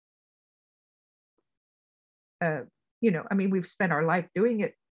 I mean, we've spent our life doing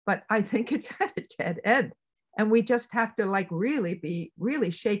it, but I think it's at a dead end. And we just have to like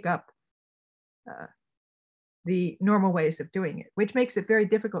really shake up the normal ways of doing it, which makes it very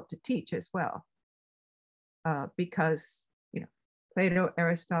difficult to teach as well. Because, Plato,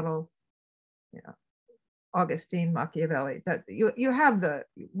 Aristotle, Augustine, Machiavelli, that you have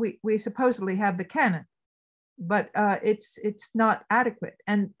we supposedly have the canon, but it's not adequate.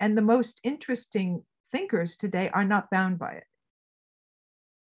 And the most interesting thinkers today are not bound by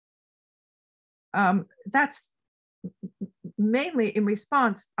it. That's mainly in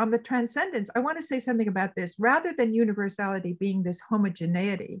response on the transcendence. I want to say something about this. Rather than universality being this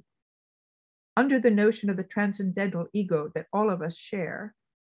homogeneity, under the notion of the transcendental ego that all of us share,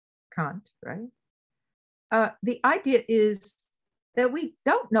 Kant, right? The idea is that we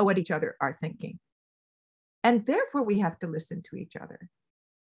don't know what each other are thinking. And therefore we have to listen to each other.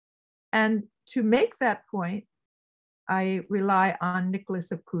 And to make that point, I rely on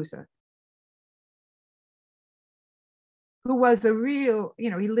Nicholas of Cusa, who was a real,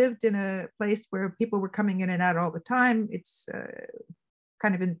 he lived in a place where people were coming in and out all the time. It's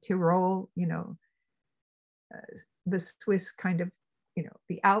kind of in Tyrol, the Swiss kind of,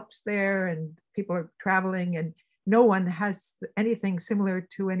 the Alps there, and people are traveling and no one has anything similar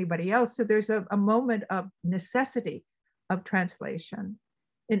to anybody else. So there's a moment of necessity of translation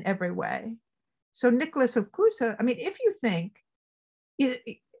in every way. So Nicholas of Cusa, I mean, if you think,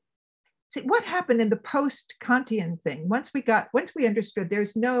 see what happened in the post-Kantian thing, once we understood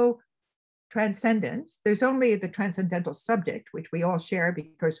there's no transcendence, there's only the transcendental subject, which we all share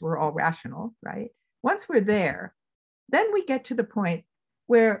because we're all rational, right? Once we're there, then we get to the point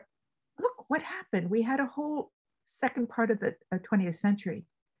where, look what happened. We had a whole second part of the 20th century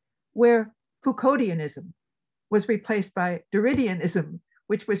where Foucauldianism was replaced by Derridianism,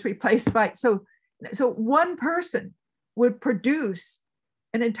 which was replaced by, so one person would produce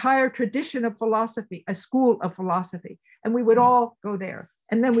an entire tradition of philosophy, a school of philosophy, and we would all go there,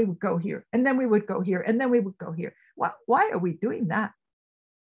 and then we would go here, and then we would go here, and then we would go here. Why are we doing that?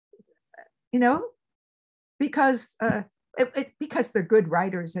 Because because they're good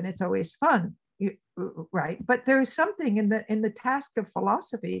writers and it's always fun, right? But there is something in the task of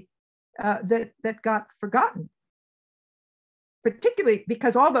philosophy that got forgotten, particularly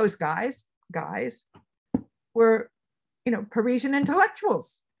because all those guys were, Parisian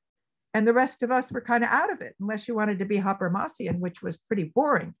intellectuals, and the rest of us were kind of out of it, unless you wanted to be Habermasian, which was pretty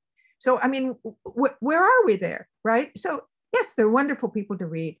boring. So, I mean, where are we there, right? So, yes, they're wonderful people to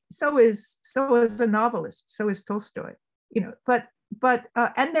read. So is a novelist. So is Tolstoy, But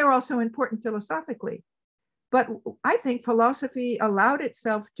and they're also important philosophically. But I think philosophy allowed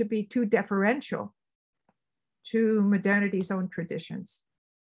itself to be too deferential to modernity's own traditions.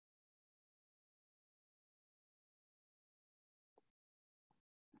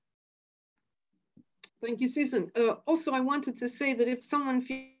 Thank you, Susan. Also, I wanted to say that if someone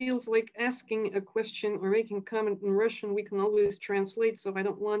feels like asking a question or making a comment in Russian, we can always translate. So I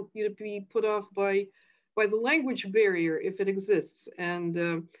don't want you to be put off by the language barrier if it exists.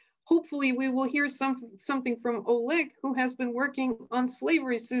 And hopefully we will hear something from Oleg, who has been working on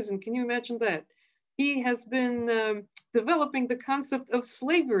slavery. Susan, can you imagine that? He has been developing the concept of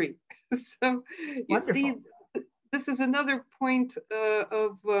slavery. So you Wonderful. see, this is another point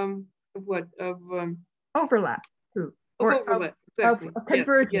of overlap, or overlap, exactly. Of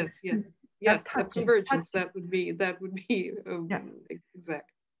convergence. Yes, of convergence. That would be yeah. Exact.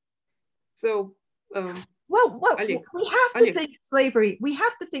 So, well, we have to think slavery. We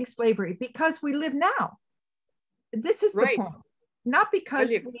have to think slavery because we live now. This is the point, not because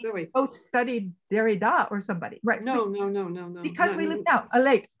we both studied Derrida or somebody, right? No. Because we live now.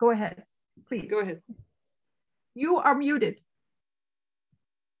 Oleg, go ahead, please. Go ahead. You are muted.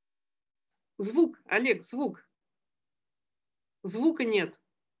 Звук, Олег, звук. Звука нет.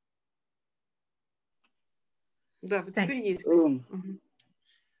 Да, вот теперь есть.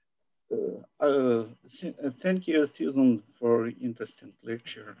 Thank you, Susan, for interesting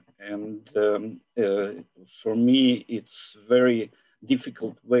lecture. And for me, it's very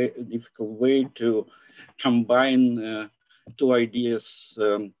difficult way to combine two ideas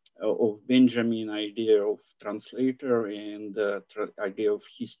of Benjamin, idea of translator and idea of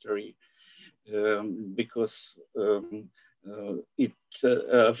history. Because for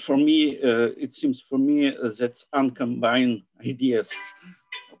me, it seems for me that uncombined ideas.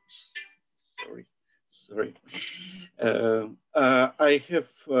 Oops, sorry. I have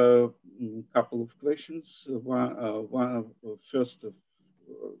a couple of questions.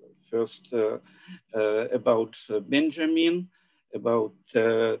 First about Benjamin, about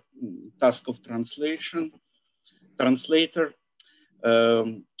task of translation. translator.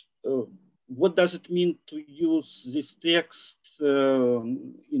 What does it mean to use this text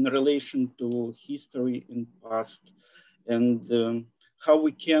in relation to history in past, and how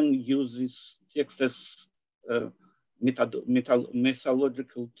we can use this text as a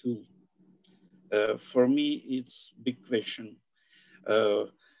methodological tool? For me, it's a big question.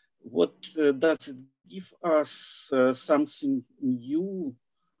 What does it give us something new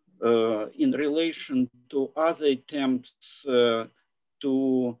in relation to other attempts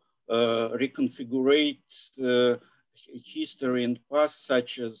to reconfigurate history and past,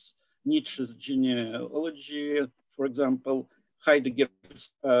 such as Nietzsche's genealogy, for example,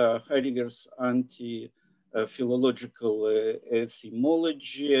 Heidegger's anti-philological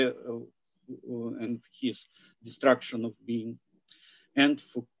etymology and his destruction of being, and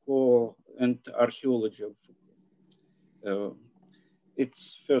Foucault and archaeology of Foucault.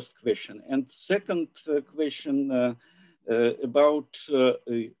 It's first question. And second question about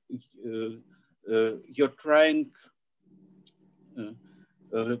you're trying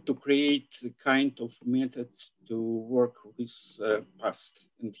to create a kind of method to work with past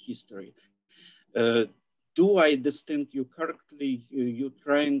and history. Do I understand you correctly? You're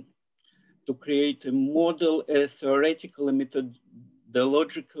trying to create a model, a theoretical, a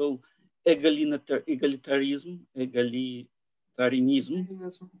methodological egalitarianism,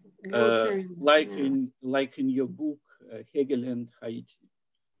 like in your book, Hegel and Haiti.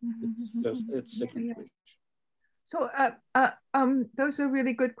 It's second question. So those are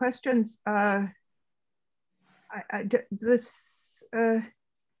really good questions. The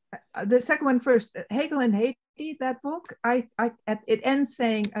second one first, Hegel and Haiti, that book, it ends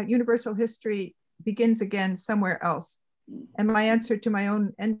saying universal history begins again somewhere else. And my answer to my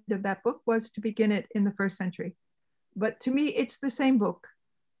own end of that book was to begin it in the first century. But to me, it's the same book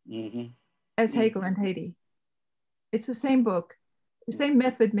as Hegel and Haiti. It's the same book, the same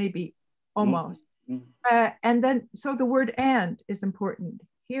method maybe, almost. And then, so the word "and" is important.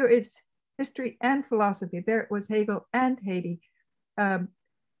 Here is history and philosophy. There it was Hegel and Haiti. And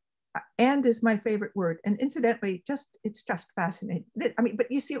is my favorite word. And incidentally, it's just fascinating. I mean,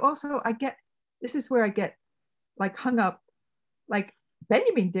 but you see also, this is where I get like hung up, like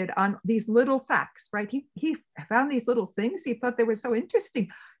Benjamin did, on these little facts, right? He found these little things. He thought they were so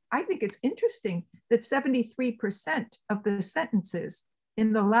interesting. I think it's interesting that 73% of the sentences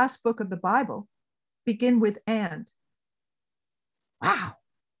in the last book of the Bible begin with "and." Wow,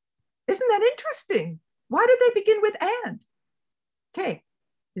 isn't that interesting? Why did they begin with "and"? Okay,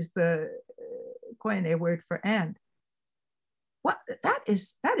 is the Koine word for "and." What that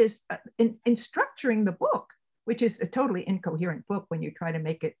is in structuring the book, which is a totally incoherent book when you try to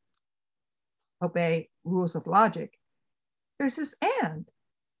make it obey rules of logic. There's this "and."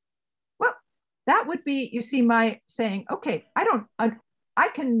 Well, that would be, you see, my saying, okay, I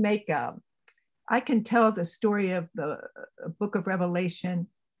can tell the story of the book of Revelation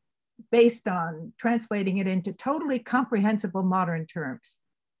based on translating it into totally comprehensible modern terms,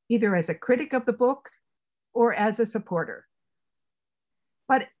 either as a critic of the book or as a supporter.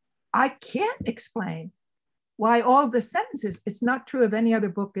 But I can't explain why all the sentences, it's not true of any other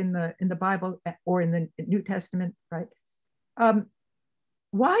book in the Bible or in the New Testament, right?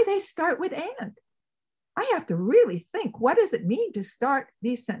 Why they start with "and." I have to really think, what does it mean to start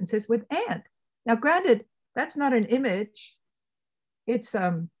these sentences with "and"? Now, granted, that's not an image. It's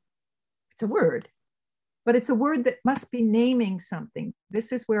a word, but it's a word that must be naming something.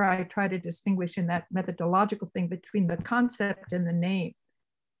 This is where I try to distinguish in that methodological thing between the concept and the name.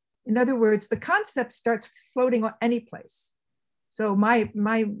 In other words, the concept starts floating on any place. So my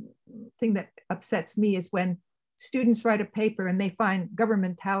thing that upsets me is when students write a paper and they find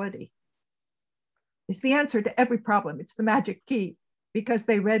governmentality. It's the answer to every problem. It's the magic key, because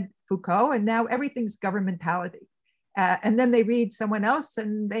they read Foucault and now everything's governmentality. And then they read someone else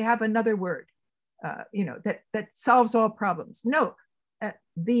and they have another word, that solves all problems. No,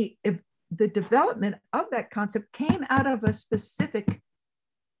 the development of that concept came out of a specific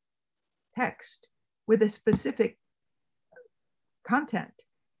text with a specific content.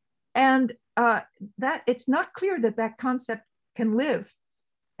 And that it's not clear that concept can live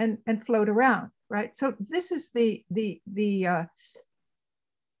and float around, right? So this is the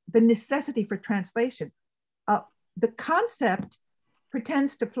necessity for translation. The concept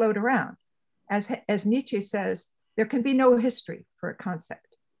pretends to float around. As Nietzsche says, there can be no history for a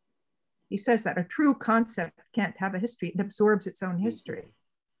concept. He says that a true concept can't have a history. It absorbs its own history,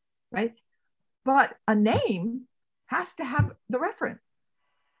 right? But a name has to have the referent.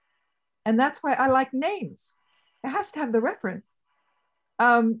 And that's why I like names. It has to have the referent.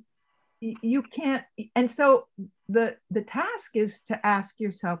 You can't, and so the task is to ask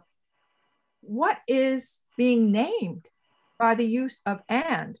yourself, what is being named by the use of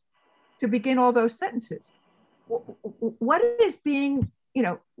and to begin all those sentences? What is being,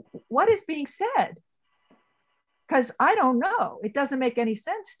 what is being said? Because I don't know. It doesn't make any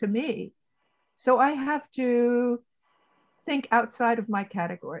sense to me. So I have to think outside of my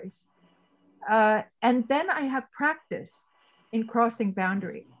categories. And then I have practice in crossing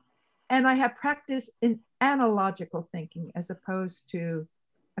boundaries. And I have practice in analogical thinking as opposed to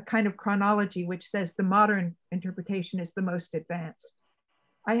a kind of chronology which says the modern interpretation is the most advanced.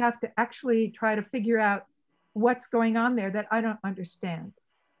 I have to actually try to figure out what's going on there that I don't understand.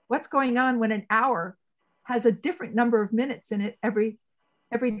 What's going on when an hour has a different number of minutes in it every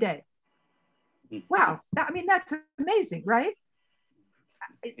day. Wow, I mean, that's amazing, right?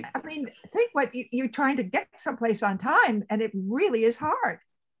 I mean, think what you're trying to get someplace on time, and it really is hard.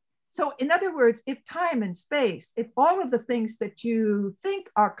 So in other words, if time and space, if all of the things that you think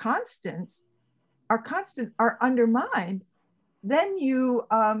are constant are undermined, then you,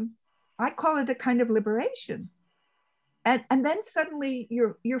 I call it a kind of liberation. And then suddenly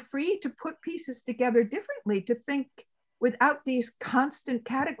you're free to put pieces together differently, to think without these constant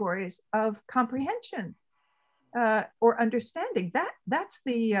categories of comprehension or understanding. That's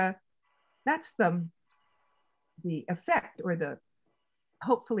the effect, or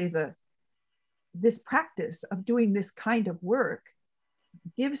hopefully this practice of doing this kind of work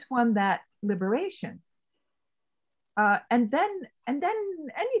gives one that liberation. And then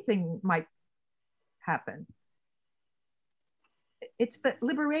anything might happen. It's the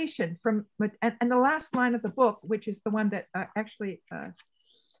liberation from, and the last line of the book, which is the one that actually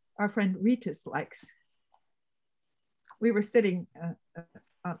our friend Ritus likes. We were sitting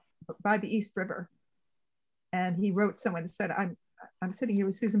by the East River, and he wrote someone that said, I'm sitting here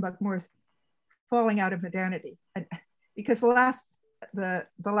with Suzan Bak-Mors, falling out of modernity. And because the last,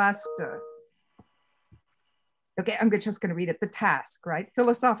 okay, I'm just gonna read it, the task, right?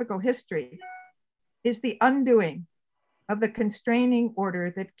 Philosophical history is the undoing of the constraining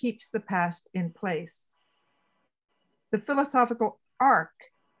order that keeps the past in place. The philosophical arc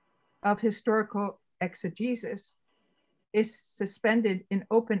of historical exegesis is suspended in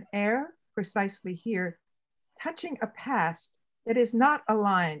open air, precisely here, touching a past that is not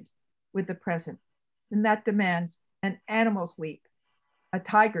aligned with the present, and that demands an animal's leap, a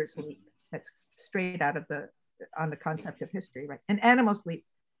tiger's leap. That's straight out of on the concept of history, right? An animal's leap,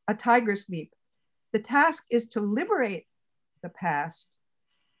 a tiger's leap. The task is to liberate the past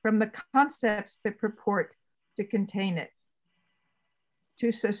from the concepts that purport to contain it,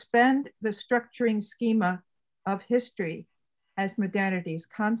 to suspend the structuring schema of history as modernity's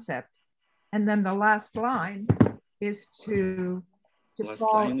concept. And then the last line is to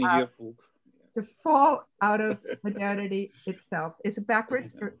fall out of modernity itself. Is it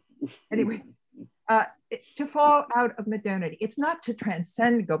backwards? Or, anyway, to fall out of modernity. It's not to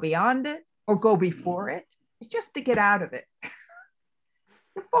transcend, go beyond it, or go before it. It's just to get out of it,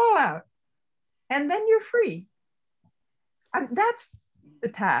 to fall out. And then you're free. That's the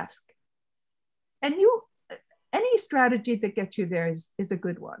task. And any strategy that gets you there is a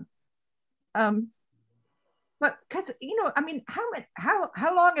good one. But because, I mean,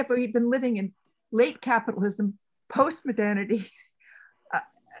 how long have we been living in late capitalism, post-modernity?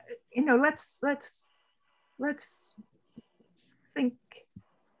 Let's think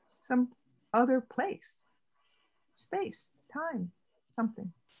some other place, space, time,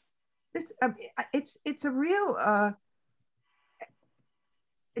 something. This it's a real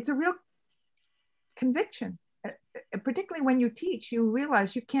conviction, particularly when you teach. You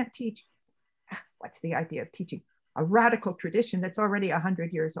realize you can't teach. What's the idea of teaching a radical tradition that's already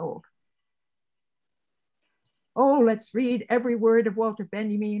 100 years old? Oh, let's read every word of Walter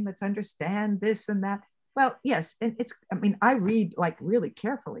Benjamin. Let's understand this and that. Well, yes, and I read like really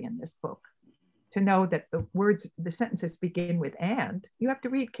carefully in this book to know that the sentences begin with and. You have to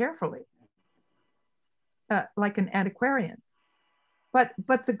read carefully, like an antiquarian. But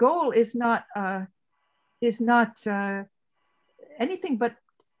the goal is not anything but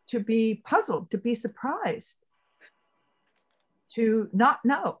to be puzzled, to be surprised, to not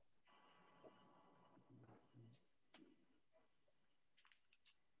know.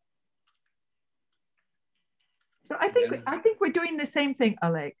 So I think we're doing the same thing,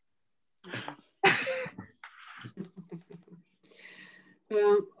 Oleg.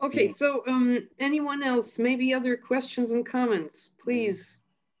 Okay, so anyone else, maybe other questions and comments, please,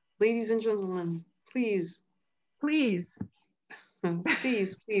 ladies and gentlemen, please. Please.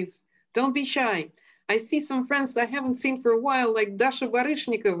 Please, don't be shy. I see some friends that I haven't seen for a while, like Dasha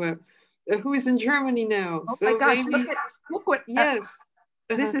Barishnikova, who is in Germany now. Oh so my gosh, maybe, look what, yes.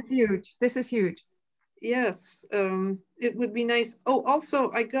 This is huge. This is huge. Yes, it would be nice. Oh,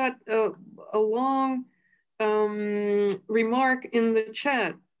 also I got a long remark in the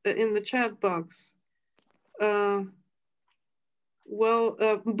chat box. But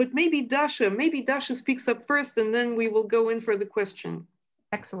maybe Dasha speaks up first, and then we will go in for the question.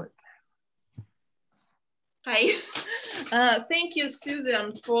 Excellent. Hi, thank you,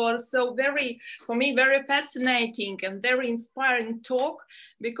 Susan, for for me, very fascinating and very inspiring talk,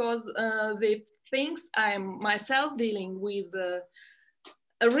 because the things I'm myself dealing with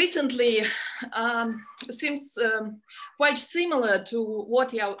recently seems quite similar to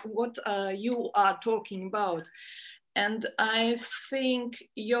what you are talking about. And I think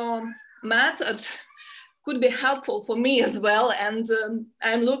your method could be helpful for me as well. And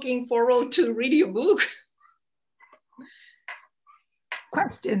I'm looking forward to read your book.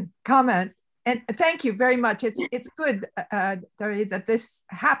 Question, comment, and thank you very much. It's good, Dari, that this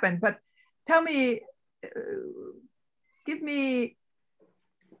happened, but tell me, give me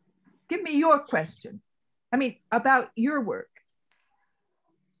your question. I mean, about your work.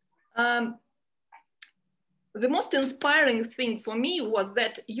 The most inspiring thing for me was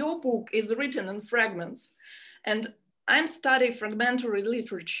that your book is written in fragments, and I'm studying fragmentary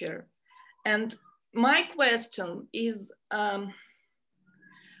literature. And my question is,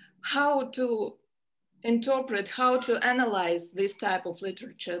 how to interpret, how to analyze this type of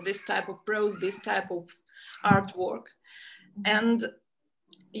literature, this type of prose, this type of artwork. And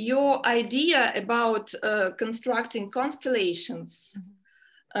your idea about constructing constellations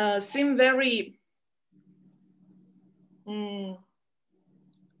seem very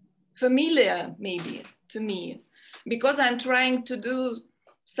familiar, maybe, to me, because I'm trying to do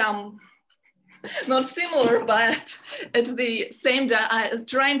some, not similar, but at the same,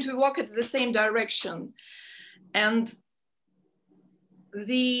 trying to walk at the same direction. And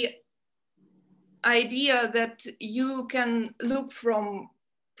the idea that you can look from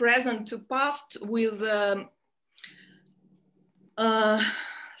present to past with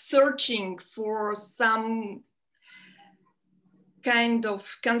searching for some kind of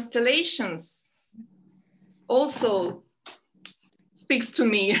constellations also speaks to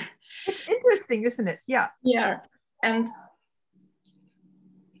me. It's interesting, isn't it? Yeah. Yeah. And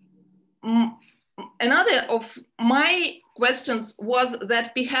another of my questions was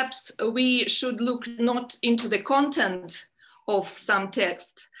that perhaps we should look not into the content of some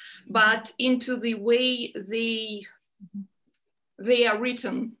text, but into the way they are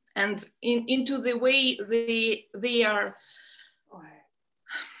written, and into the way they are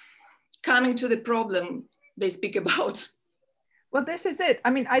coming to the problem they speak about. Well, this is it. I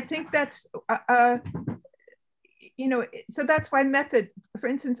mean, I think that's, you know, so that's why method, for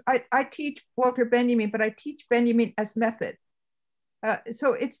instance, I teach Walter Benjamin, but I teach Benjamin as method.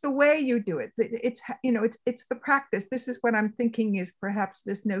 So it's the way you do it. It's, you know, it's the practice. This is what I'm thinking is perhaps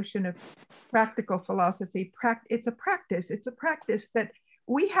this notion of practical philosophy. It's a practice. It's a practice that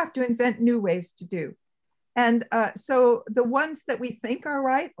we have to invent new ways to do. And so the ones that we think are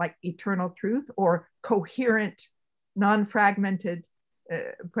right, like eternal truth or coherent, non-fragmented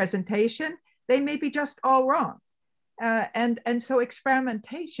presentation, they may be just all wrong. And so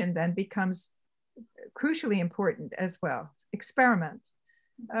experimentation then becomes crucially important as well. Experiment.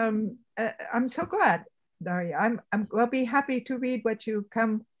 I'm so glad, Daria. I'll be happy to read what you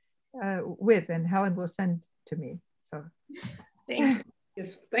come with, and Helen will send to me. So thank you.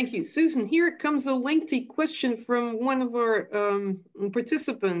 Yes, thank you. Susan, here comes a lengthy question from one of our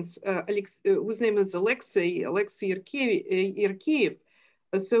participants, whose name is Alexei Irkiev.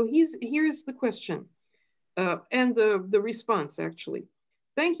 So here's the question and the response, actually.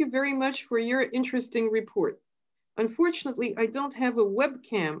 Thank you very much for your interesting report. Unfortunately, I don't have a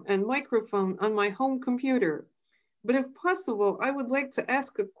webcam and microphone on my home computer, but if possible, I would like to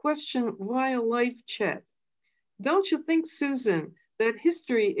ask a question via live chat. Don't you think, Susan, that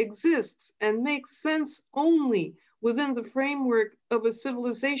history exists and makes sense only within the framework of a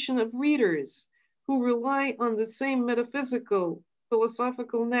civilization of readers who rely on the same metaphysical,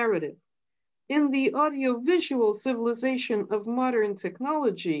 philosophical narrative? In the audiovisual civilization of modern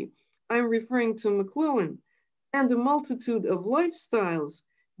technology, I'm referring to McLuhan, and a multitude of lifestyles,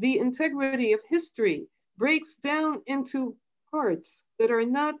 the integrity of history breaks down into parts that are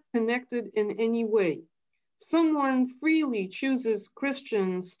not connected in any way. Someone freely chooses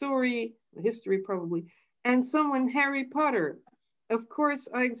Christian story, history probably, and someone Harry Potter. Of course,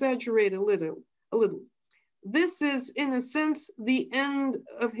 I exaggerate a little. This is, in a sense, the end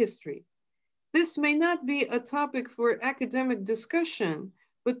of history. This may not be a topic for academic discussion,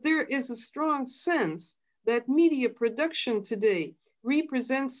 but there is a strong sense that media production today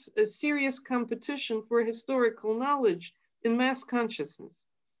represents a serious competition for historical knowledge in mass consciousness.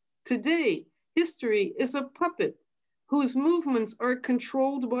 Today, history is a puppet whose movements are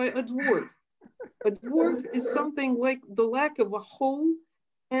controlled by a dwarf. A dwarf is something like the lack of a whole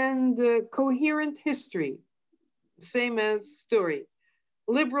and coherent history, same as story.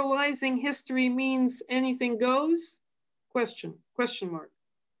 Liberalizing history means anything goes? Question mark.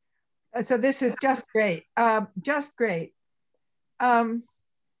 So this is just great, just great.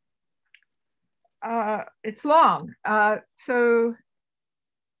 It's long, so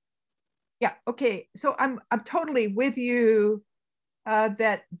yeah, okay. So I'm totally with you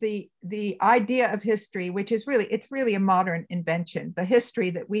that the idea of history, which is it's really a modern invention. The history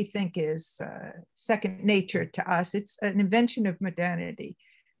that we think is second nature to us, it's an invention of modernity.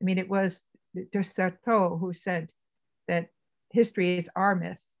 I mean, it was Sartre who said that history is our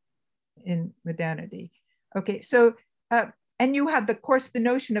myth in modernity. Okay, so and you have, of course, the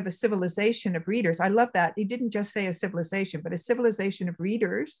notion of a civilization of readers. I love that. He didn't just say a civilization, but a civilization of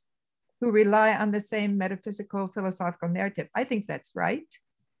readers who rely on the same metaphysical, philosophical narrative. I think that's right.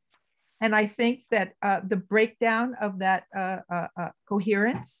 And I think that the breakdown of that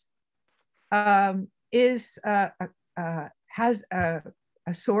coherence has a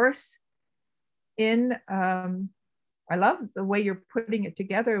source in, I love the way you're putting it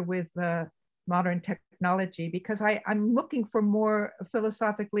together with modern technology, because I'm looking for more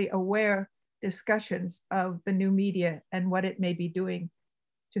philosophically aware discussions of the new media and what it may be doing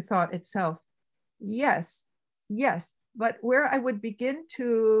to thought itself. Yes, but where I would begin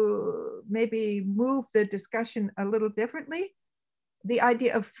to maybe move the discussion a little differently, the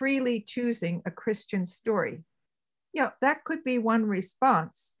idea of freely choosing a Christian story. Yeah, that could be one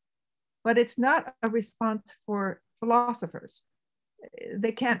response, but it's not a response for philosophers.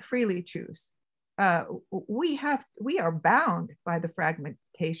 They can't freely choose. We are bound by the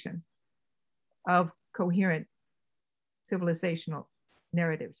fragmentation of coherent civilizational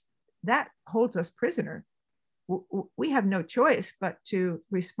narratives. That holds us prisoner. We have no choice but to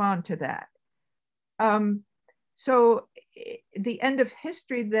respond to that. So the end of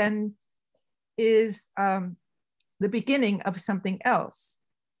history then is the beginning of something else.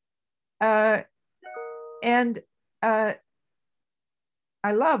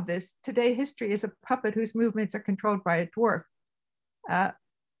 I love this. Today, history is a puppet whose movements are controlled by a dwarf.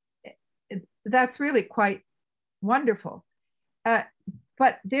 That's really quite wonderful.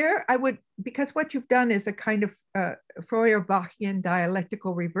 But there I would, because what you've done is a kind of Feuerbachian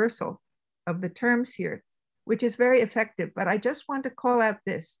dialectical reversal of the terms here, which is very effective. But I just want to call out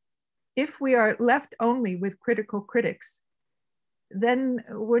this. If we are left only with critical critics, then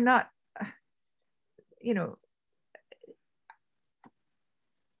we're not,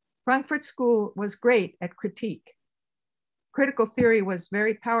 Frankfurt School was great at critique. Critical theory was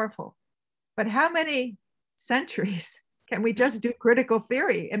very powerful. But how many centuries can we just do critical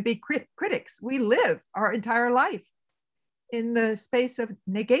theory and be critics? We live our entire life in the space of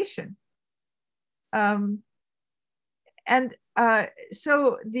negation.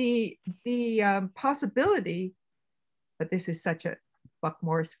 So the possibility, but this is such a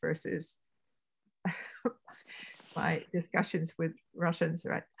Bak-Mors versus my discussions with Russians,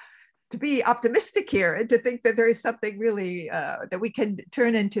 right? To be optimistic here and to think that there is something really that we can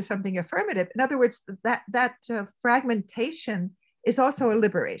turn into something affirmative. In other words, that fragmentation is also a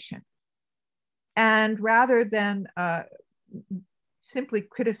liberation. And rather than simply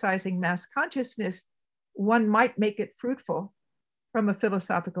criticizing mass consciousness, one might make it fruitful from a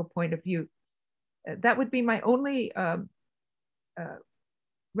philosophical point of view. That would be my only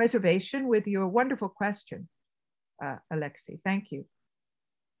reservation with your wonderful question, Alexei. Thank you.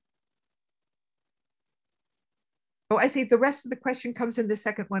 Oh, I see. The rest of the question comes in the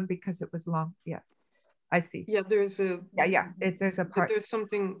second one because it was long. Yeah, I see. Yeah, there's a there's a part. There's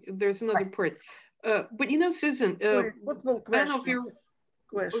something. There's another part. But Susan, possible question. I don't know if you're.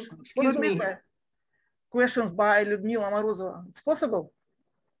 Question. Excuse me. Questions by Lyudmila Morozova. It's possible?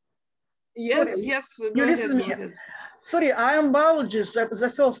 Yes, Sorry. yes. You listen to me. Sorry, I am biologist. The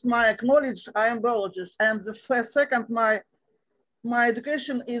first, my acknowledge, I am biologist, and the second, my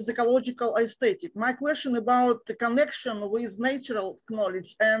education is ecological aesthetic. My question about the connection with natural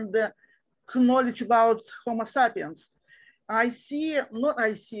knowledge and knowledge about Homo sapiens. We see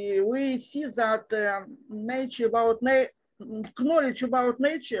that nature about knowledge about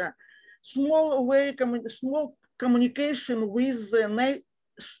nature, small communication with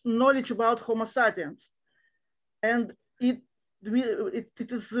knowledge about Homo sapiens, and it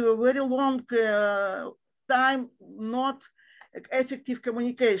is a very long time not effective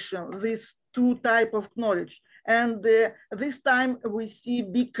communication, these two types of knowledge. And this time we see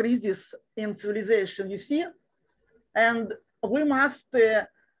big crisis in civilization, you see? And we must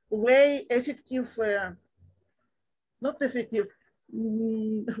weigh effective, not effective,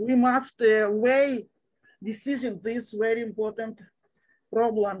 we must weigh decisions, this very important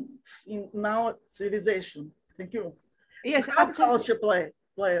problem in our civilization. Thank you. Yes, how culture play,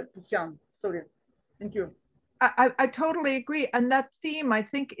 sorry, thank you. I totally agree. And that theme, I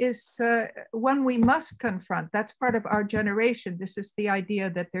think, is one we must confront. That's part of our generation. This is the idea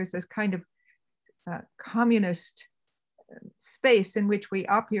that there's this kind of communist space in which we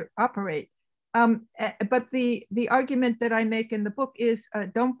operate. But the argument that I make in the book is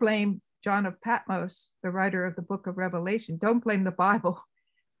don't blame John of Patmos, the writer of the book of Revelation. Don't blame the Bible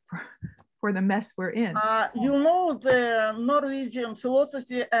for the mess we're in. You know the Norwegian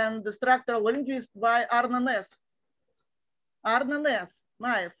philosophy and the structural linguist by Arne Næss. Arne Næss,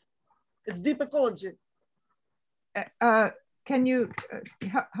 nice. It's deep ecology. Can you,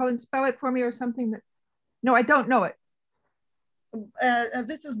 Helen, spell it for me or something? That? No, I don't know it.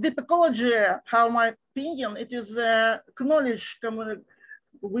 This is deep ecology, how my opinion, it is knowledge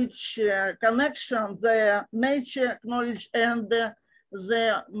which connection the nature knowledge and the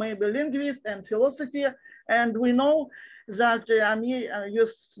maybe linguist and philosophy. And we know that you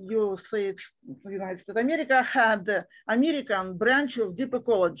say United States America had the American branch of deep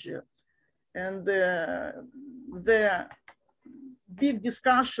ecology. And the big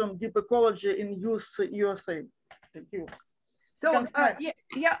discussion deep ecology in USA. Thank you. So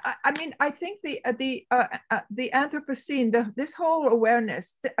yeah, I mean, I think the Anthropocene, this whole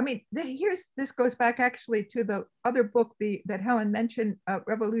awareness. I mean, this goes back actually to the other book that Helen mentioned,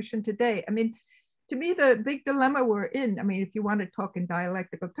 Revolution Today. I mean, to me, the big dilemma we're in. I mean, if you want to talk in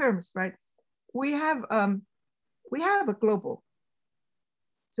dialectical terms, right? We have a global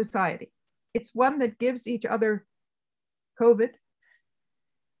society. It's one that gives each other COVID,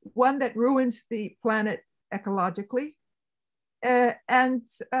 one that ruins the planet ecologically. And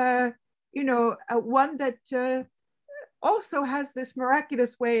one that also has this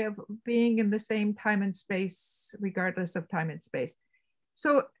miraculous way of being in the same time and space, regardless of time and space.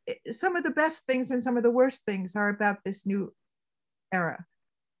 So some of the best things and some of the worst things are about this new era.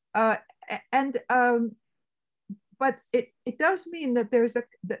 But it does mean that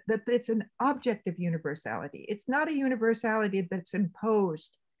that it's an objective universality. It's not a universality that's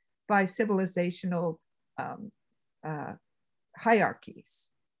imposed by civilizational hierarchies.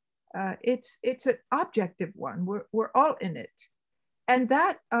 It's an objective one. We're all in it, and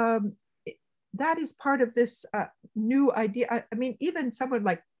that is part of this new idea. I mean, even someone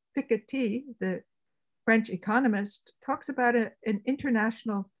like Piketty, the French economist, talks about an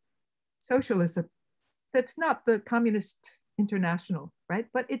international socialism that's not the communist international, right?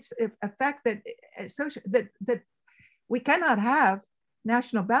 But it's a fact that that we cannot have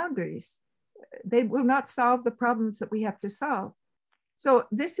national boundaries. They will not solve the problems that we have to solve. So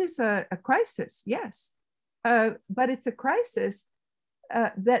this is a crisis, yes, but it's a crisis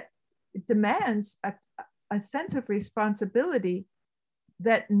that demands a sense of responsibility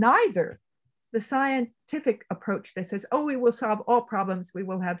that neither the scientific approach that says, oh, we will solve all problems, we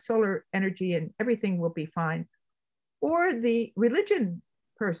will have solar energy and everything will be fine, or the religion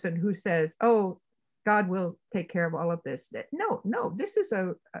person who says, oh, God will take care of all of this. No, this is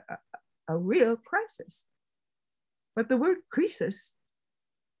a real crisis. But the word crisis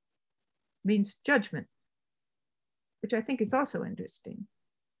means judgment, which I think is also interesting.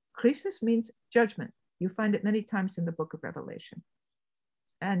 Crisis means judgment. You find it many times in the book of Revelation.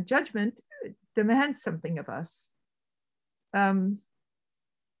 And judgment demands something of us.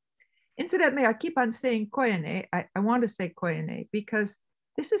 Incidentally, I keep on saying koine. I want to say koine because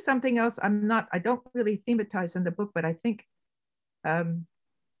this is something else I don't really thematize in the book, but I think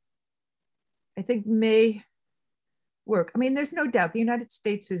may work. I mean, there's no doubt the United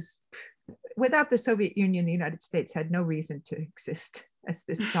States is, without the Soviet Union, the United States had no reason to exist as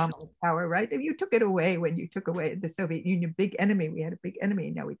this dominant power, right? If you took it away when you took away the Soviet Union, big enemy, we had a big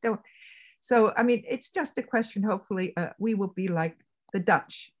enemy, now we don't. So, I mean, it's just a question, hopefully we will be like the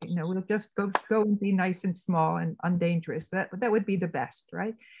Dutch, we'll just go and be nice and small and undangerous. That would be the best,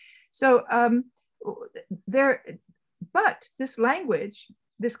 right? So but this language,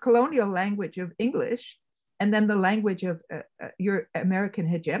 this colonial language of English, and then the language of your American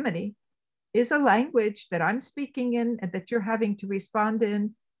hegemony is a language that I'm speaking in and that you're having to respond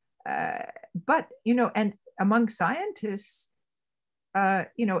in. But, and among scientists,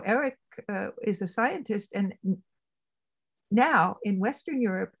 Eric is a scientist, and now in Western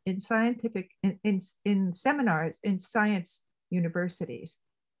Europe, in scientific, in seminars, in science universities.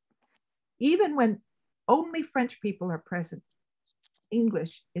 Even when only French people are present,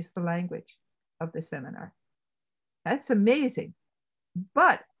 English is the language of the seminar. That's amazing.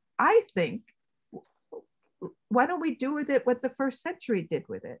 But I think, why don't we do with it what the first century did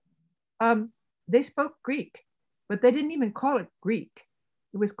with it? They spoke Greek, but they didn't even call it Greek.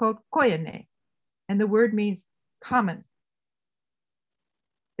 It was called koine, and the word means common.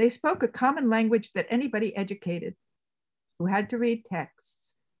 They spoke a common language that anybody educated who had to read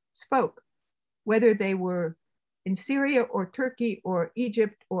texts spoke, whether they were in Syria or Turkey or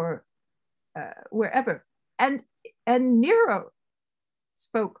Egypt or wherever. And Nero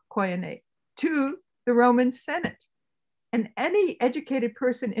spoke koine to the Roman Senate. And any educated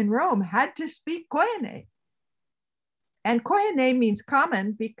person in Rome had to speak koine. And koine means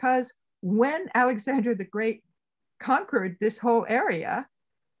common because when Alexander the Great conquered this whole area,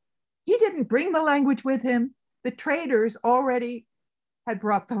 he didn't bring the language with him. The traders already had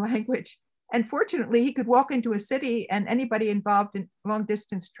brought the language. And fortunately, he could walk into a city and anybody involved in long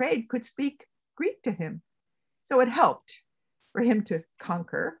distance trade could speak Greek to him. So it helped for him to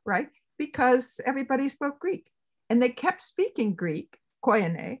conquer, right? Because everybody spoke Greek. And they kept speaking Greek,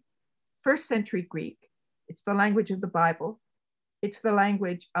 koine, first century Greek. It's the language of the Bible. It's the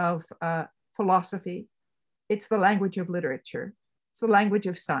language of philosophy. It's the language of literature. It's the language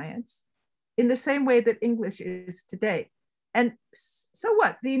of science, in the same way that English is today. And so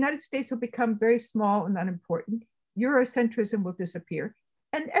what? The United States will become very small and unimportant. Eurocentrism will disappear.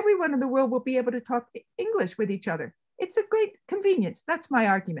 And everyone in the world will be able to talk English with each other. It's a great convenience. That's my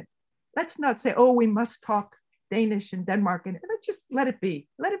argument. Let's not say, oh, we must talk Danish and Denmark, and let's just let it be.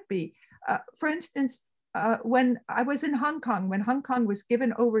 Let it be. For instance, when I was in Hong Kong, when Hong Kong was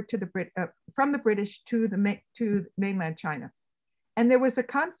given over to from the British to mainland China, and there was a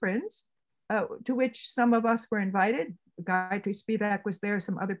conference to which some of us were invited. Gayatri Spivak was there.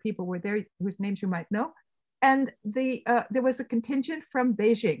 Some other people were there whose names you might know. And there was a contingent from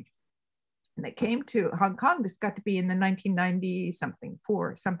Beijing, and they came to Hong Kong. This got to be in the 1990 something,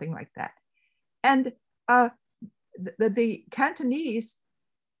 something like that. And the Cantonese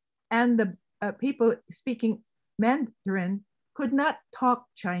and the people speaking Mandarin could not talk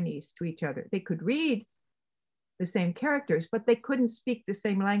Chinese to each other. They could read the same characters, but they couldn't speak the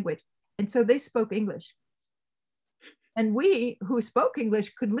same language. And so they spoke English. And we who spoke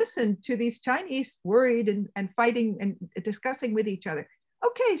English could listen to these Chinese worried and fighting and discussing with each other.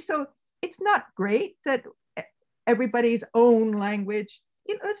 Okay, so it's not great that everybody's own language,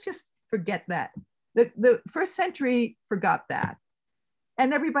 let's just forget that. The first century forgot that.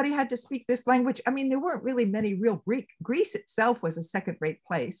 And everybody had to speak this language. I mean, there weren't really many real Greek. Greece itself was a second-rate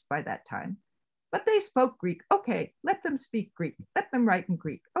place by that time, but they spoke Greek. Okay, let them speak Greek. Let them write in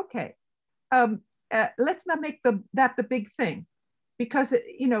Greek. Okay. Let's not make that the big thing, because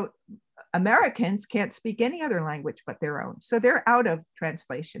Americans can't speak any other language but their own. So they're out of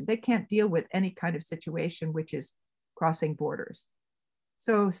translation. They can't deal with any kind of situation which is crossing borders.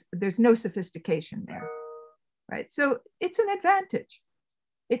 So there's no sophistication there, right? So it's an advantage.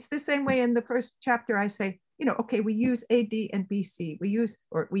 It's the same way in the first chapter I say, okay, we use AD and BC. We use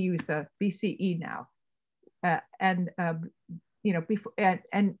BCE now, before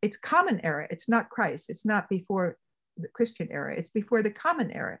and it's common era. It's not Christ. It's not before the Christian era. It's before the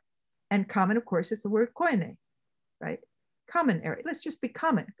common era, and common, of course, is the word koine, right? Common era. Let's just be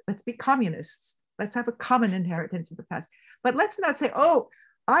common. Let's be communists. Let's have a common inheritance of the past. But let's not say, oh,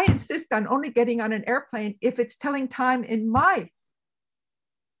 I insist on only getting on an airplane if it's telling time in my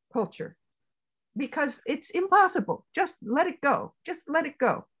culture, because it's impossible. Just let it go. Just let it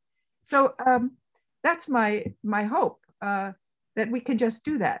go. So that's my hope, that we can just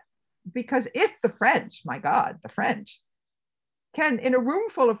do that. Because if the French, my God, the French, can, in a room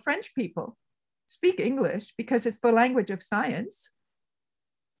full of French people, speak English because it's the language of science,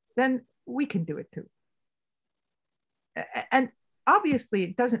 then we can do it too. And obviously,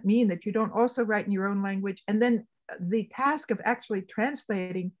 it doesn't mean that you don't also write in your own language. And then the task of actually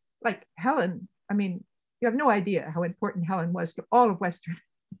translating, like Helen, I mean, you have no idea how important Helen was to all of Western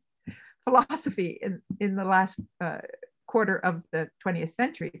philosophy in the last quarter of the 20th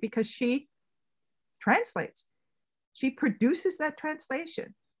century, because she translates. She produces that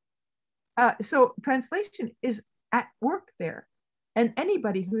translation. So translation is at work there. And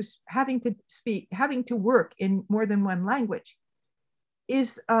anybody who's having to work in more than one language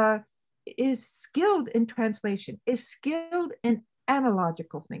is skilled in translation, is skilled in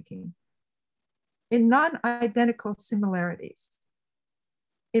analogical thinking, in non-identical similarities,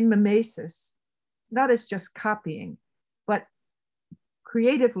 in mimesis, not as just copying, but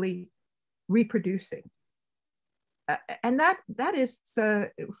creatively reproducing. and that is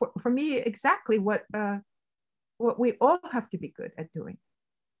for me exactly what we all have to be good at doing.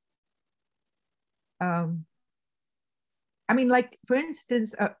 I mean, like, for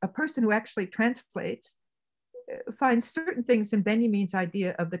instance, a person who actually translates finds certain things in Benjamin's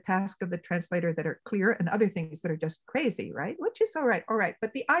idea of the task of the translator that are clear, and other things that are just crazy, right? Which is all right.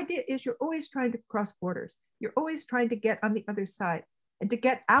 But the idea is you're always trying to cross borders. You're always trying to get on the other side and to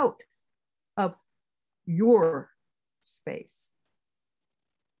get out of your space.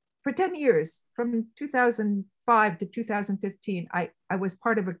 For 10 years, from 2005 to 2015, I was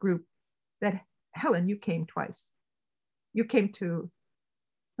part of a group that, Helen, you came twice. You came to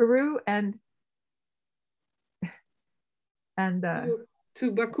Peru and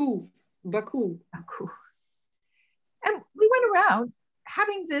to Baku. And we went around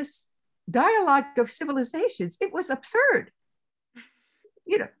having this dialogue of civilizations. It was absurd.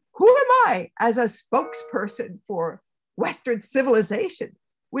 You know, who am I as a spokesperson for Western civilization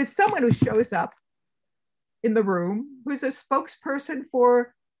with someone who shows up in the room who's a spokesperson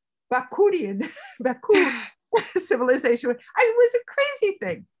for Baku civilization? It was a crazy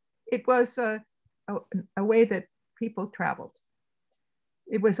thing. It was a way that people traveled.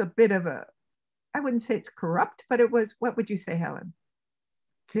 It was a bit of a, I wouldn't say it's corrupt, but it was, what would you say, Helen?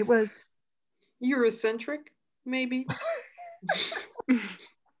 It was Eurocentric, maybe.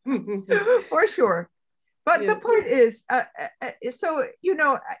 For sure. But yes. The point is, so, you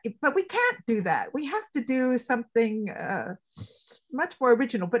know, but we can't do that. We have to do something much more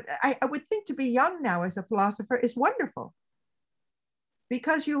original. But I would think to be young now as a philosopher is wonderful,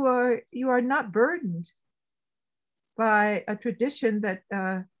 because you are not burdened by a tradition that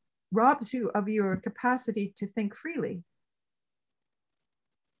robs you of your capacity to think freely.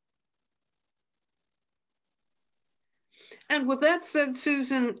 And with that said,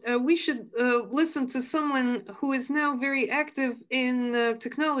 Susan, we should listen to someone who is now very active in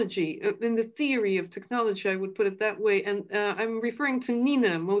technology, in the theory of technology, I would put it that way. And I'm referring to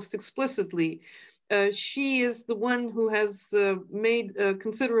Nina most explicitly. She is the one who has made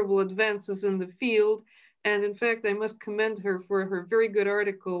considerable advances in the field. And in fact, I must commend her for her very good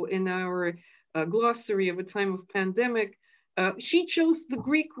article in our glossary of a time of pandemic. She chose the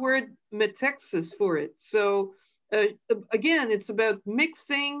Greek word metexis for it. So again, it's about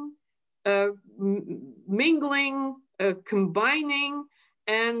mixing, mingling, combining,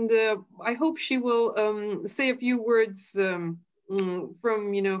 and I hope she will say a few words from,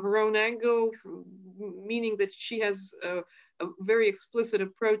 you know, her own angle, meaning that she has a very explicit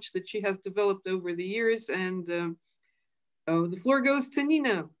approach that she has developed over the years. And the floor goes to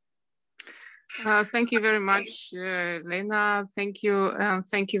Nina. Thank you very much, Lena. Thank you.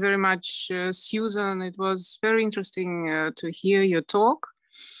 Thank you very much, Susan. It was very interesting to hear your talk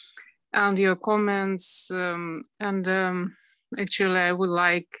and your comments. Actually, I would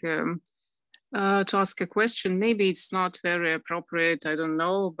like to ask a question. Maybe it's not very appropriate, I don't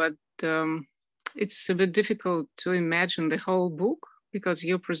know, but it's a bit difficult to imagine the whole book because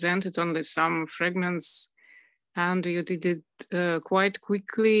you presented only some fragments and you did it quite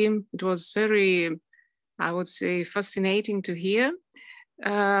quickly. It was very, I would say, fascinating to hear.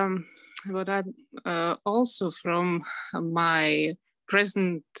 But I also from my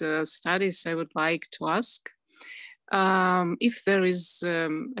present studies, I would like to ask if there is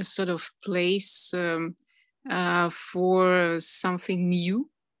a sort of place for something new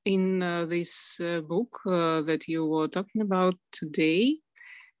in this book that you were talking about today,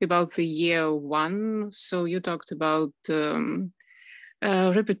 about the year one. So you talked about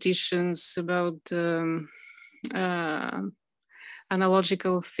repetitions, about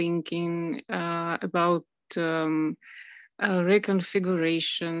analogical thinking, about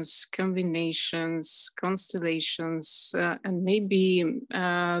reconfigurations, combinations, constellations, and maybe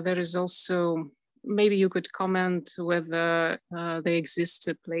there is also, maybe you could comment whether there exists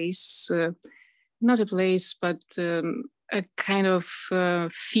a place, not a place, but a kind of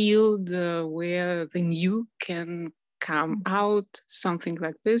field where the new can come out, something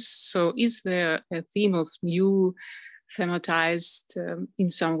like this. So is there a theme of new thematized in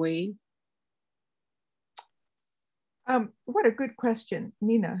some way? What a good question,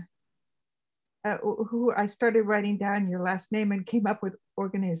 Nina. Who I started writing down your last name and came up with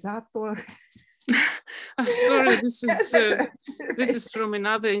organizator. Sorry, this is from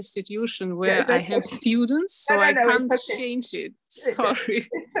another institution where I have students, so I can't change it. Sorry.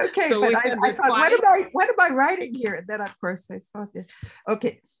 It's okay, so but I thought, what am I writing here? And then of course I saw this.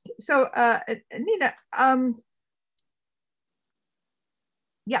 Okay, so Nina,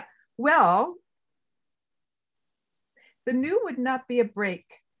 yeah, well, the new would not be a break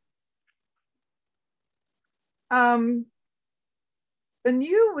the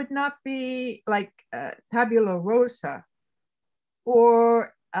new would not be like tabula rasa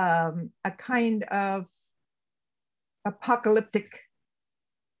or a kind of apocalyptic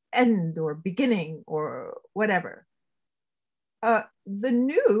end or beginning or whatever. The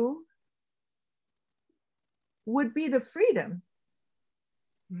new would be the freedom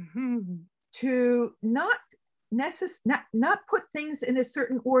to not put things in a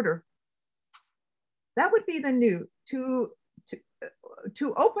certain order. That would be the new, to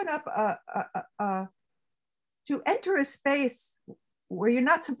open up to enter a space where you're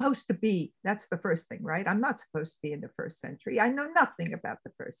not supposed to be. That's the first thing, right? I'm not supposed to be in the first century. I know nothing about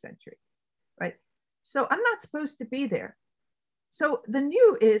the first century, right? So I'm not supposed to be there. So the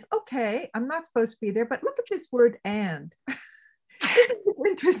new is, okay, I'm not supposed to be there, but look at this word "and." Isn't this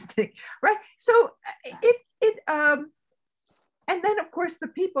interesting, right? So and then of course the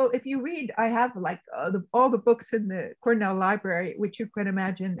people, if you read, I have like all the books in the Cornell library, which you can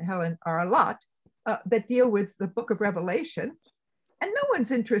imagine, Helen, are a lot, that deal with the book of Revelation, and no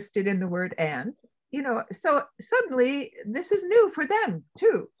one's interested in the word "and," you know, so suddenly this is new for them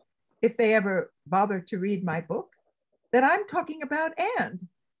too, if they ever bother to read my book, that I'm talking about "and."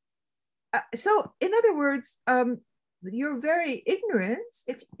 So in other words, your very ignorance,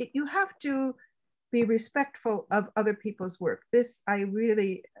 if you have to be respectful of other people's work. This, I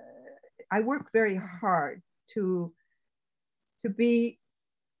really, I work very hard to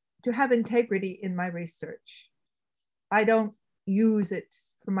have integrity in my research. I don't use it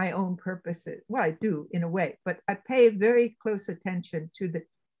for my own purposes. Well, I do in a way, but I pay very close attention to the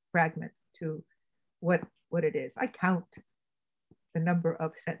fragment, to what it is. I count the number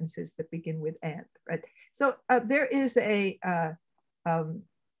of sentences that begin with "and," right? So there is a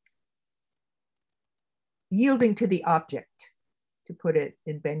yielding to the object, to put it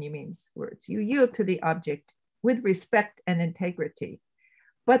in Benjamin's words. You yield to the object with respect and integrity.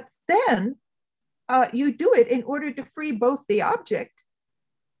 But then you do it in order to free both the object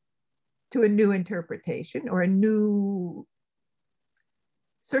to a new interpretation or a new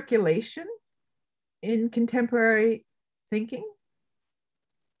circulation in contemporary thinking.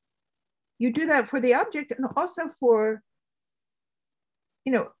 You do that for the object and also for,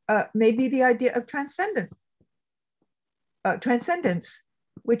 you know, maybe the idea of transcendence,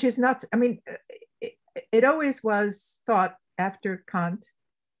 which is not, I mean, it always was thought after Kant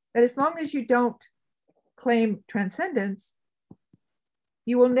that as long as you don't claim transcendence,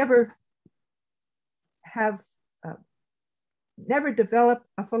 you will never have, never develop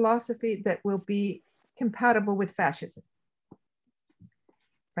a philosophy that will be compatible with fascism,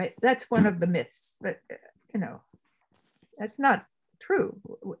 right? That's one of the myths that, you know, that's not true.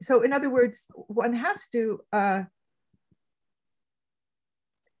 So in other words, one has to,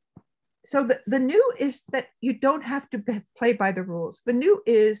 so the new is that you don't have to play by the rules. The new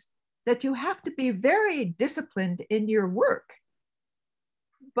is that you have to be very disciplined in your work,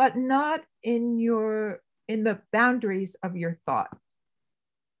 but not in the boundaries of your thought.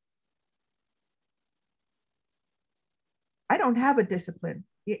 I don't have a discipline.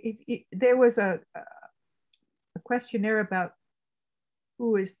 If there was a questionnaire about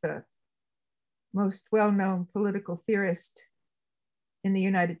who is the most well-known political theorist in the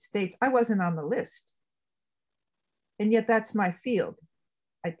United States, I wasn't on the list. And yet that's my field.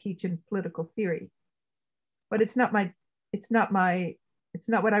 I teach in political theory, but it's not what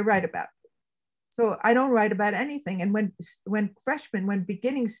I write about. So I don't write about anything. And when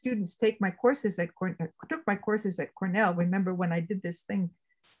beginning students took my courses at Cornell, remember when I did this thing,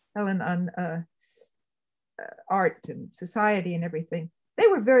 Helen, on art and society and everything, they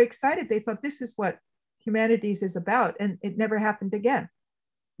were very excited. They thought this is what humanities is about, and it never happened again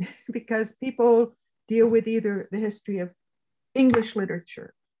because people deal with either the history of English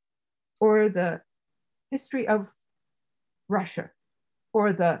literature or the history of Russia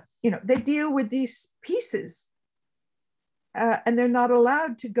or they deal with these pieces and they're not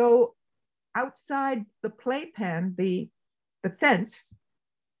allowed to go outside the playpen, the fence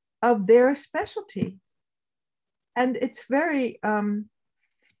of their specialty. And it's very, and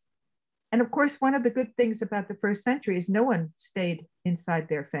of course, one of the good things about the first century is no one stayed inside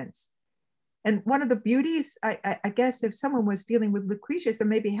their fence. And one of the beauties, I guess, if someone was dealing with Lucretius, and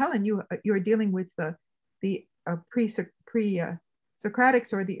maybe Helen, you are dealing with the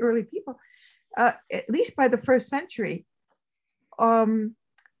pre-Socratics or the early people, at least by the first century,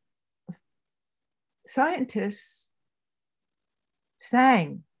 scientists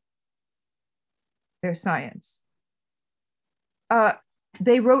sang their science.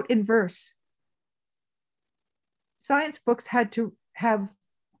 They wrote in verse. Science books had to have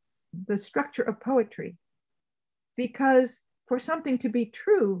the structure of poetry. because for something to be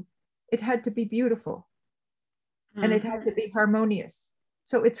true, it had to be beautiful and it had to be harmonious.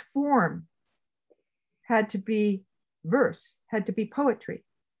 So its form had to be verse, had to be poetry.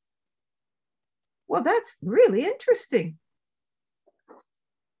 Well, that's really interesting.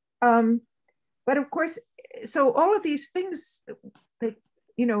 But of course, so all of these things, that,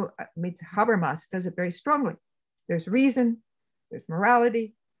 you know, Habermas does it very strongly. There's reason, there's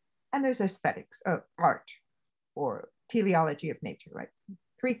morality, and there's aesthetics of art or teleology of nature, right?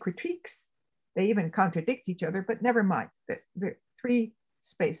 Three critiques. They even contradict each other, but never mind. The three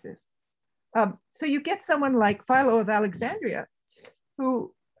spaces. So you get someone like Philo of Alexandria,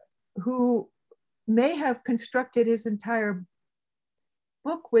 who may have constructed his entire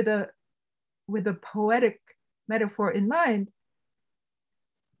book with a poetic metaphor in mind.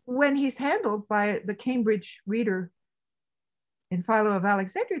 When he's handled by the Cambridge reader in Philo of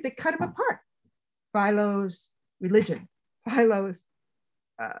Alexandria, they cut him apart. Philo's religion, Philo's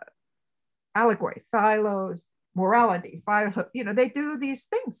allegory, Philo's morality, Philo, you know, they do these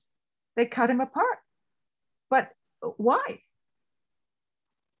things. They cut him apart. But why?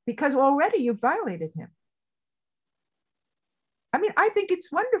 Because already you violated him. I mean, I think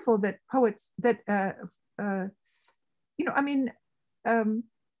it's wonderful that poets, that, you know, I mean, and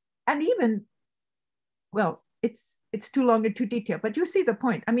even, well, it's too long and too detailed, but you see the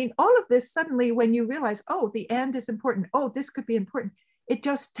point. I mean, all of this suddenly, when you realize, oh, the and is important, oh, this could be important, it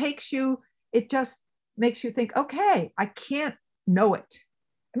just takes you, it just makes you think, okay, I can't know it.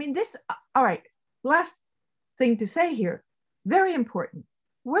 I mean, this, all right, last thing to say here, very important.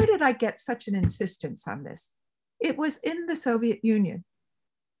 Where did I get such an insistence on this? It was in the Soviet Union,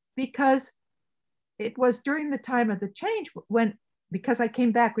 because it was during the time of the change when, because I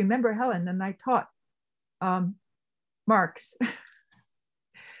came back, remember, Helen, and I taught Marx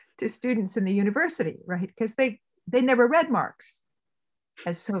to students in the university, right? Because they never read Marx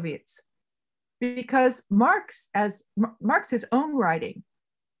as Soviets, because Marx's own writing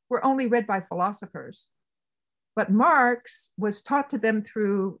were only read by philosophers. But Marx was taught to them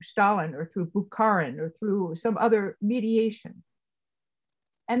through Stalin or through Bukharin or through some other mediation.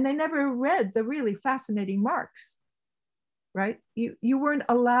 And they never read the really fascinating Marx, right? You weren't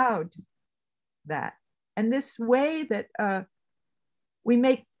allowed that. And this way that we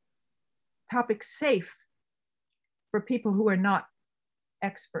make topics safe for people who are not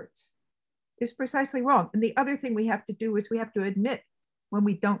experts is precisely wrong. And the other thing we have to do is we have to admit when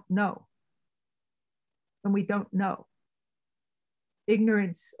we don't know. When we don't know.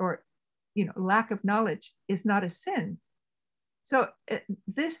 Ignorance or, you know, lack of knowledge is not a sin. So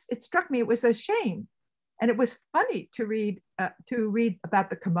it struck me, it was a shame. And it was funny to read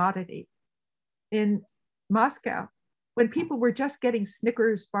about the commodity in Moscow when people were just getting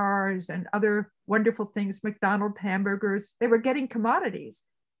Snickers bars and other wonderful things, McDonald's hamburgers, they were getting commodities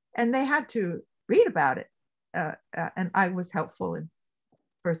and they had to read about it. And I was helpful in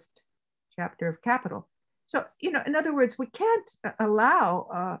first chapter of Capital. So, you know, in other words, we can't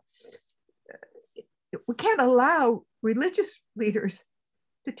allow religious leaders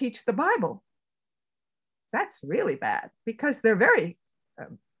to teach the Bible. That's really bad because they're very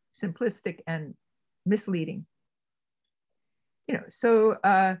simplistic and misleading. You know, so,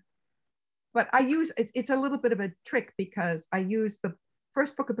 but I use, it's a little bit of a trick because I use the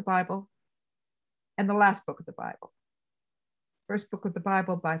first book of the Bible and the last book of the Bible. First book of the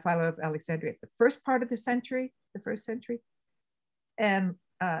Bible by Philo of Alexandria, the first part of the century, the first century. And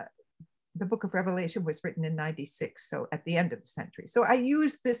the book of Revelation was written in 96, so at the end of the century. So I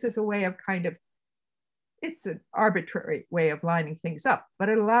use this as a way of kind of, it's an arbitrary way of lining things up, but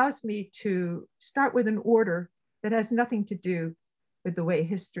it allows me to start with an order that has nothing to do with the way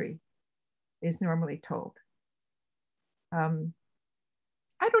history is normally told. I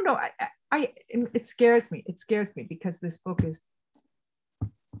don't know, it scares me. It scares me because this book is,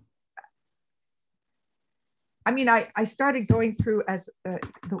 I mean, I started going through as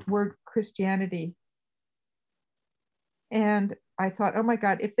the word Christianity, and I thought, oh my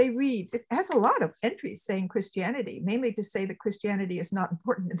God, if they read, it has a lot of entries saying Christianity, mainly to say that Christianity is not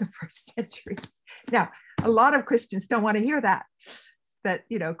important in the first century. Now, a lot of Christians don't want to hear that,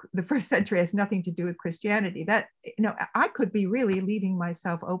 you know, the first century has nothing to do with Christianity. That, you know, I could be really leaving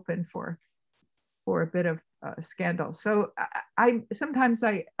myself open for a bit of scandal. So sometimes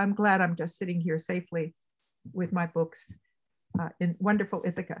I'm glad I'm just sitting here safely with my books in wonderful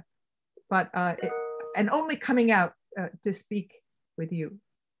Ithaca, but and only coming out to speak with you.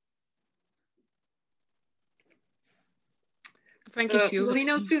 Thank you, Susan. Well, you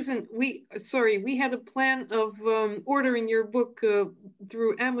know, Susan, we had a plan of ordering your book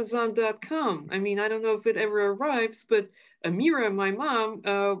through Amazon.com. I mean, I don't know if it ever arrives, but Amira, my mom,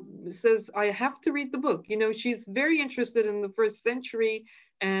 says I have to read the book. You know, she's very interested in the first century,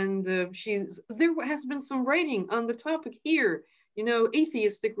 and there has been some writing on the topic here. You know,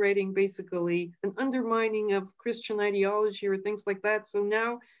 atheistic writing, basically, an undermining of Christian ideology or things like that. So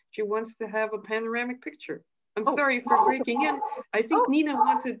now she wants to have a panoramic picture. I'm sorry for breaking in. I think Nina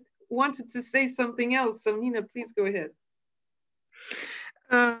wanted to say something else. So Nina, please go ahead.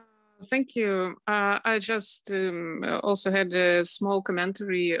 Thank you. I just also had a small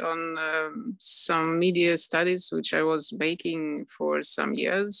commentary on some media studies, which I was making for some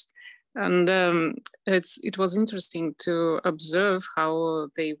years. And it was interesting to observe how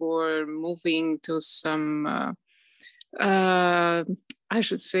they were moving to some, I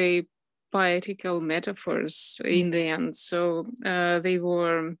should say, poetical metaphors in the end. So they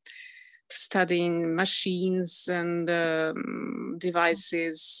were studying machines and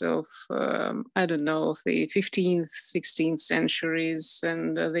devices of, I don't know, of the 15th, 16th centuries,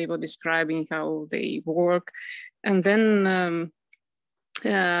 and they were describing how they work. And then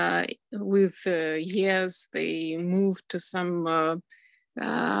with years, they moved to some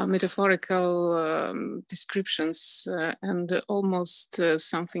metaphorical descriptions and almost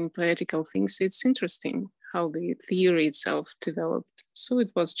something poetical things. It's interesting how the theory itself developed. So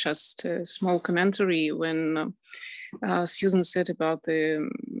it was just a small commentary when Susan said about the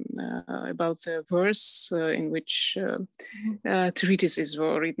verse in which treatises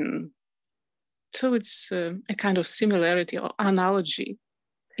were written. So it's a kind of similarity or analogy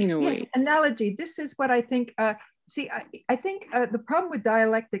in a way. Analogy. This is what I think. See, I think the problem with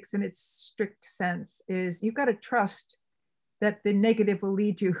dialectics in its strict sense is you've got to trust that the negative will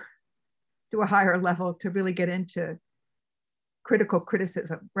lead you to a higher level to really get into critical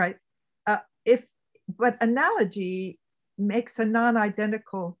criticism, right? But analogy makes a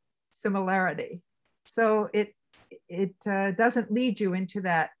non-identical similarity. So it doesn't lead you into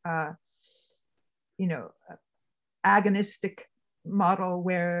that, agonistic model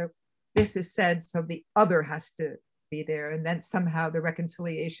where this is said, so the other has to be there. And then somehow the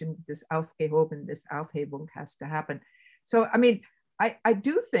reconciliation, this Aufgehoben, this Aufhebung has to happen. So, I mean, I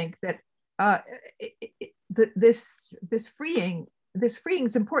do think that this freeing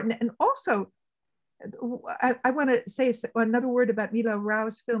is important. And also, I want to say another word about Mila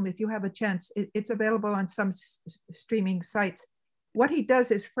Rao's film. If you have a chance, it's available on some streaming sites. What he does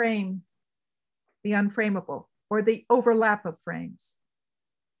is frame the unframeable, or the overlap of frames.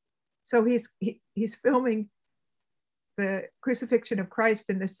 So he's filming the crucifixion of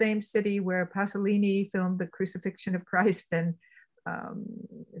Christ in the same city where Pasolini filmed the crucifixion of Christ, and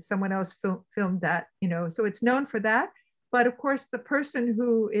someone else filmed that, so it's known for that. But of course, the person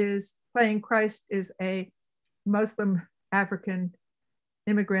who is playing Christ is a Muslim African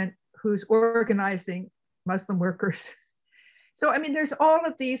immigrant who's organizing Muslim workers. So, I mean, there's all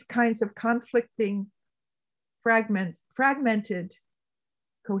of these kinds of conflicting fragmented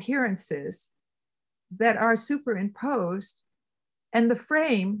coherences that are superimposed, and the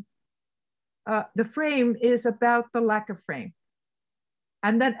frame is about the lack of frame.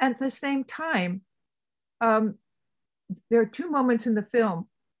 And then at the same time, there are two moments in the film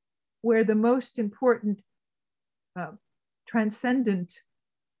where the most important transcendent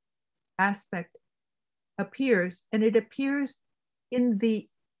aspect appears, and it appears in the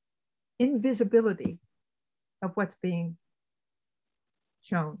invisibility of what's being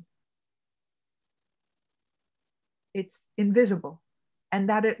shown. It's invisible, and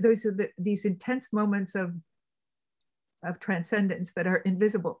those are these intense moments of transcendence that are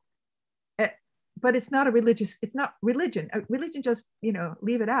invisible. But it's not religion. Religion just,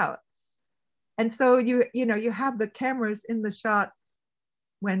 leave it out. And so you have the cameras in the shot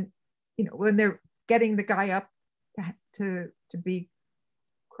when they're getting the guy up to be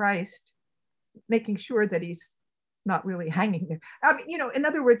Christ, making sure that he's not really hanging there. I mean, in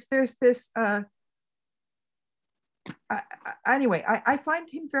other words, there's this, anyway, I find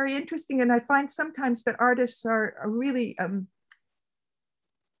him very interesting, and I find sometimes that artists are really,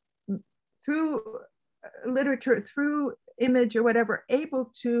 through literature, through image or whatever,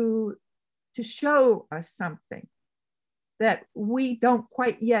 able to show us something that we don't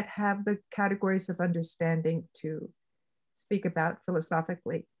quite yet have the categories of understanding to speak about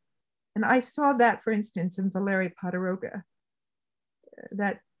philosophically. And I saw that, for instance, in Valery Podoroga,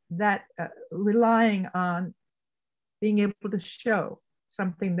 that relying on being able to show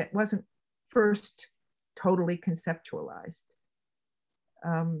something that wasn't first totally conceptualized.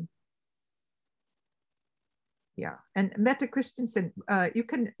 Yeah, and Mette Christensen, you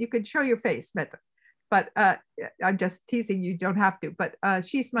can show your face, Mette, but I'm just teasing you. Don't have to. But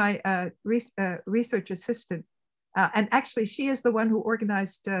she's my research assistant, and actually, she is the one who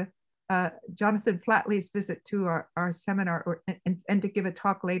organized Jonathan Flatley's visit to our seminar, and to give a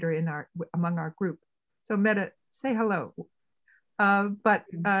talk later in among our group. So Mette, say hello.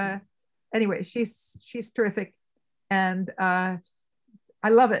 Anyway, she's terrific, and I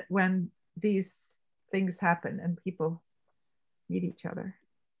love it when these things happen and people meet each other.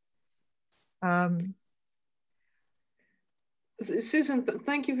 Susan,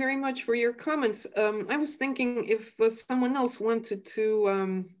 thank you very much for your comments. I was thinking if someone else wanted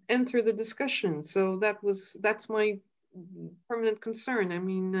to enter the discussion. So that's my permanent concern. I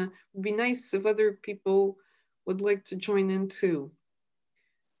mean, it'd be nice if other people would like to join in too.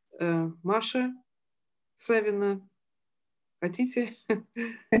 Masha, Savina, хотите?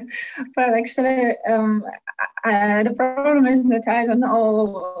 Well, actually, the problem is that I don't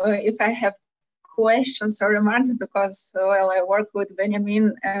know if I have questions or remarks, because, well, I work with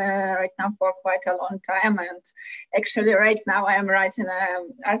Benjamin right now for quite a long time. And actually right now I am writing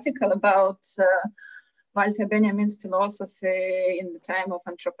an article about Walter Benjamin's philosophy in the time of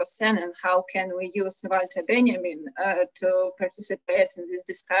Anthropocene, and how can we use Walter Benjamin to participate in these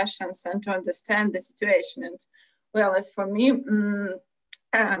discussions and to understand the situation. And well, as for me,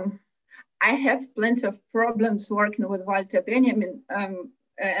 I have plenty of problems working with Walter Benjamin,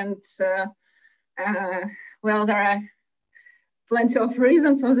 well, there are plenty of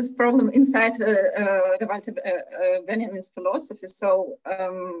reasons for this problem inside the Walter Benjamin's philosophy. So,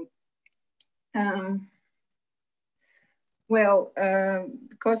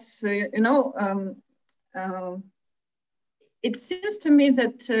 because, it seems to me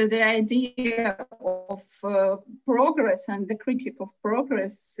that the idea of progress and the critique of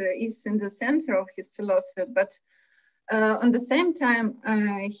progress is in the center of his philosophy, but at the same time,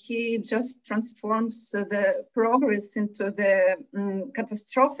 he just transforms the progress into the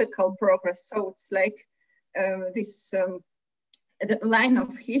catastrophical progress. So it's like this the line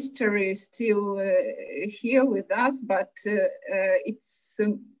of history is still here with us, but it's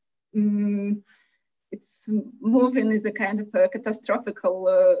moving in a kind of a catastrophical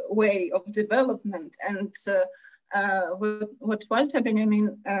way of development. And what Walter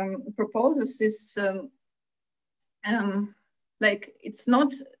Benjamin proposes is like, it's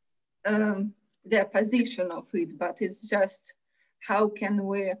not the opposition of it, but it's just how can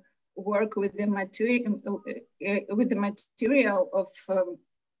we work with the material of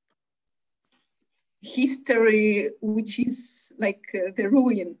history, which is like the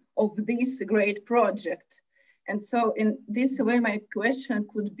ruin of this great project. And so in this way, my question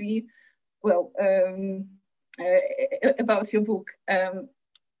could be, well, about your book.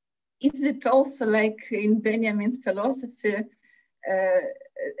 Is it also like in Benjamin's philosophy,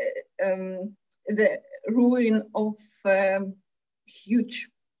 the ruin of huge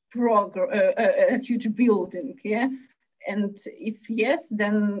huge building, yeah? And if yes,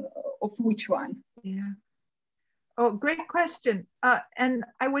 then of which one? Yeah. Oh, great question. And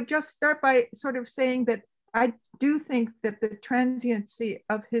I would just start by sort of saying that I do think that the transiency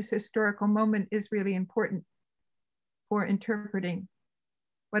of his historical moment is really important for interpreting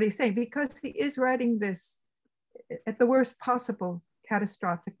what he's saying, because he is writing this at the worst possible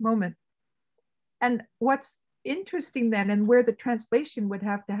catastrophic moment. And what's interesting then, and where the translation would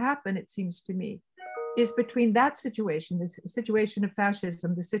have to happen, it seems to me, is between that situation, the situation of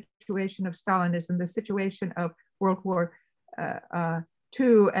fascism, the situation of Stalinism, the situation of World War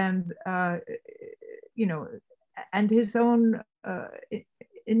II, and you know, and his own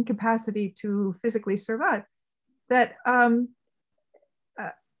incapacity to physically survive. That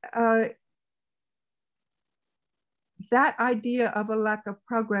that idea of a lack of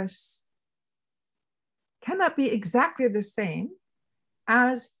progress cannot be exactly the same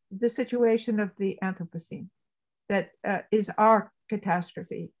as the situation of the Anthropocene, that is our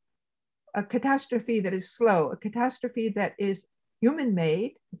catastrophe, a catastrophe that is slow, a catastrophe that is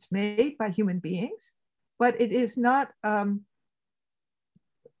human-made. It's made by human beings, but it is not by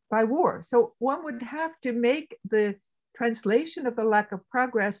war. So one would have to make the translation of the lack of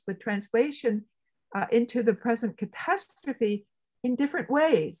progress, the translation into the present catastrophe in different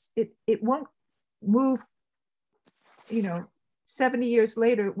ways. It won't move, you know, 70 years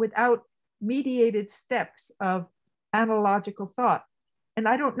later without mediated steps of analogical thought. And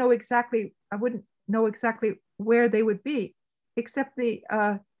I don't know exactly, I wouldn't know exactly where they would be, except the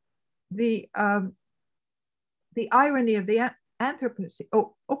irony of the Anthropocene.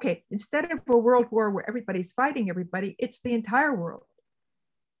 Oh, okay, instead of a world war where everybody's fighting everybody, it's the entire world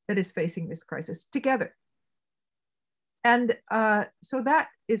that is facing this crisis together. And so that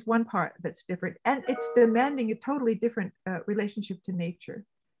is one part that's different. And it's demanding a totally different relationship to nature,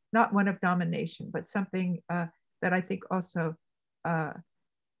 not one of domination, but something that I think also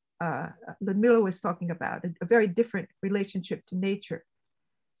Ludmila was talking about, a very different relationship to nature.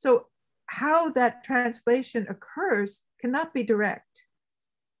 So how that translation occurs cannot be direct,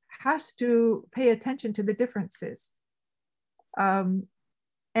 has to pay attention to the differences. And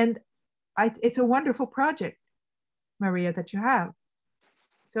it's a wonderful project, Maria, that you have.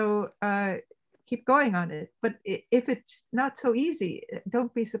 So keep going on it. But if it's not so easy,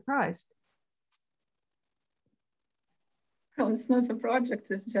 don't be surprised. Well, it's not a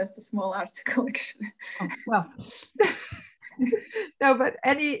project, it's just a small article, actually. Oh, well, no, but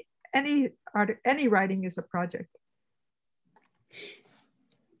any writing is a project.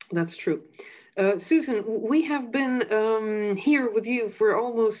 That's true. Susan, we have been here with you for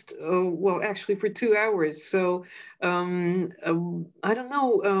almost, well, actually for 2 hours. So I don't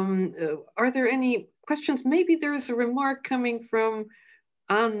know, are there any questions? Maybe there's a remark coming from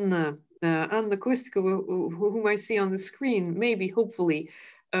Anna Kornelskova, whom I see on the screen, maybe, hopefully.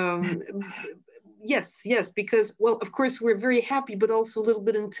 Yes, because, well, of course, we're very happy, but also a little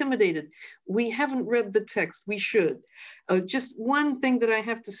bit intimidated. We haven't read the text, we should. Just one thing that I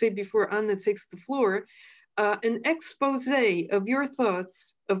have to say before Anna takes the floor, an expose of your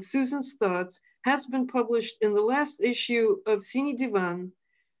thoughts, of Susan's thoughts, has been published in the last issue of Sini Divan,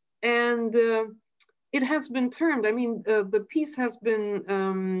 and it has been termed, I mean, the piece has been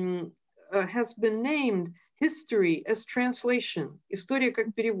named History as Translation, История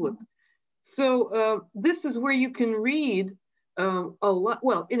как перевод. So this is where you can read a lot,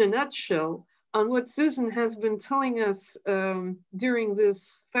 well, in a nutshell, on what Susan has been telling us during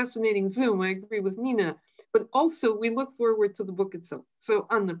this fascinating Zoom. I agree with Nina, but also we look forward to the book itself. So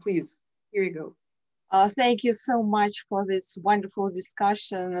Anna, please, here you go. Thank you so much for this wonderful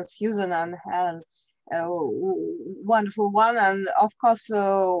discussion, Susan and Helen. Wonderful one, and of course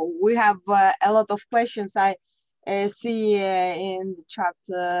we have a lot of questions. I see in the chat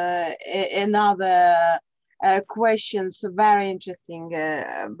another questions, very interesting,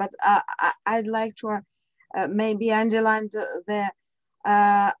 but I'd like to maybe underline the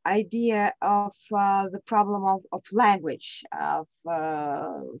idea of the problem of language, of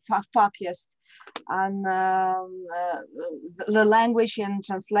focused on the language in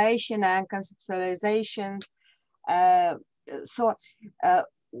translation and conceptualization. So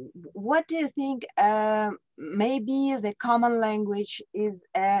what do you think? Maybe the common language is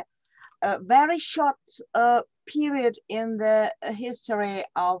a very short period in the history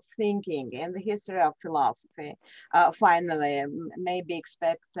of thinking, in the history of philosophy. Finally, maybe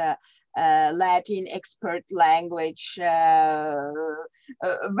expect Latin expert language,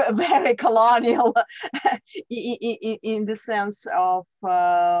 very colonial in the sense of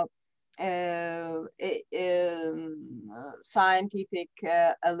scientific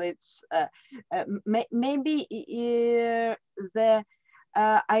elites. Maybe the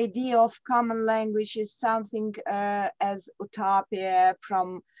idea of common language is something as utopia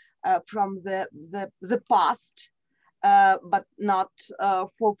from the past, but not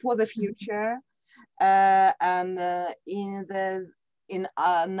for the future. And in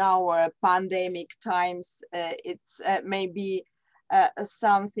our pandemic times, it's maybe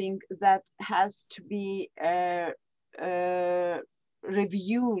something that has to be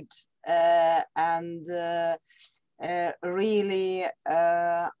reviewed and really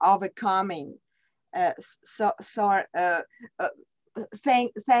overcoming.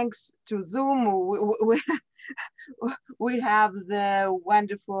 Thanks to Zoom, we have the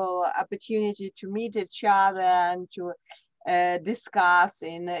wonderful opportunity to meet each other and to discuss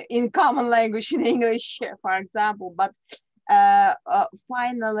in common language, in English, for example. But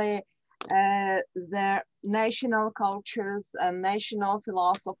finally, the national cultures and national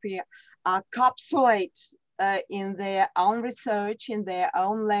philosophy are encapsulated in their own research, in their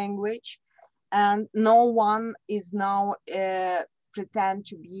own language, and no one is now pretend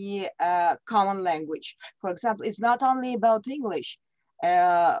to be a common language. For example, it's not only about English.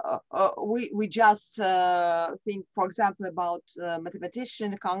 We just think, for example, about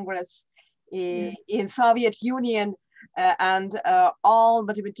mathematician Congress in Soviet Union, and all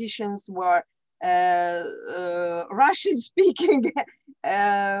mathematicians were Russian-speaking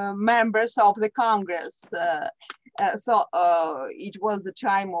members of the Congress. So it was the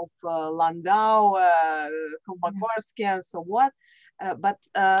time of Landau, Kolmogorski, and so on. But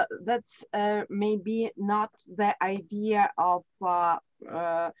that's maybe not the idea of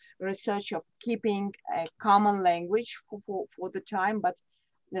research of keeping a common language for the time, but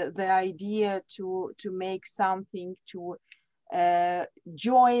the idea to make something, to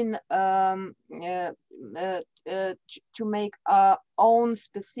join, to make our own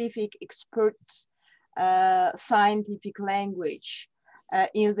specific expert scientific language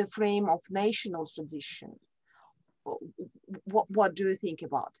in the frame of national tradition. What do you think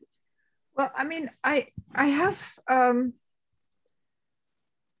about it? Well, I mean, I have,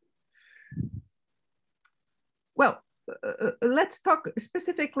 let's talk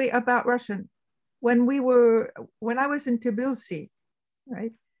specifically about Russian. When I was in Tbilisi,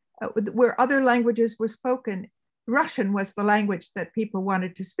 right, where other languages were spoken, Russian was the language that people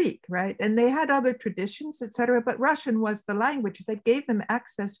wanted to speak, right? And they had other traditions, etc., but Russian was the language that gave them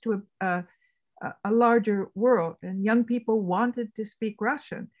access to a larger world, and young people wanted to speak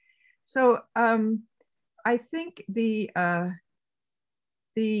Russian. So I think the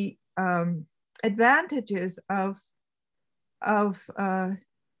advantages of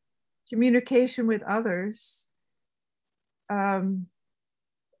communication with others,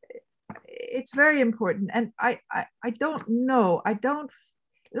 it's very important. And I don't know,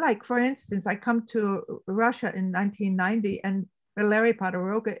 like, for instance, I come to Russia in 1990 and Valery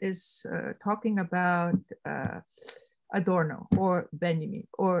Podoroga is talking about Adorno or Benjamin,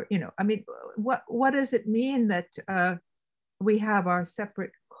 or, you know, I mean, what does it mean that we have our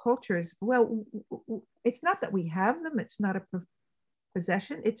separate cultures? Well, it's not that we have them, it's not a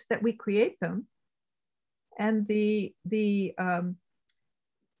possession, it's that we create them. And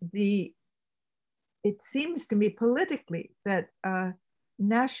it seems to me politically that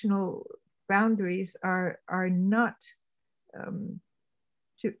national boundaries are not,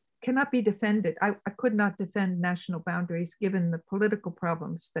 cannot be defended. I could not defend national boundaries given the political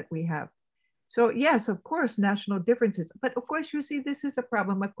problems that we have. So yes, of course, national differences, but of course, you see, this is a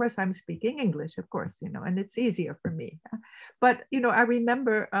problem. Of course, I'm speaking English, of course, you know, and it's easier for me. But, you know, I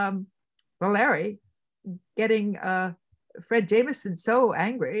remember Valery getting Fred Jameson so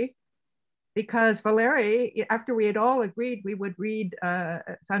angry because Valery, after we had all agreed we would read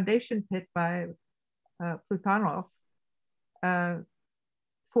Foundation Pit by Plutonov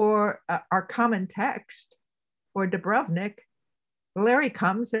for our common text, or Dubrovnik, Valery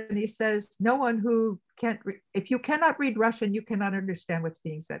comes and he says, no one who can't, if you cannot read Russian, you cannot understand what's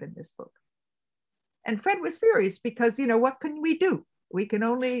being said in this book. And Fred was furious because, you know, what can we do? We can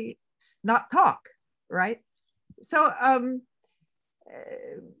only not talk, right? So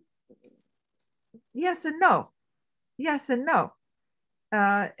yes and no, yes and no.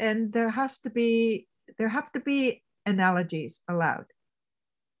 And there have to be analogies allowed.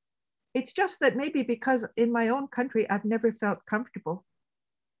 It's just that maybe because in my own country, I've never felt comfortable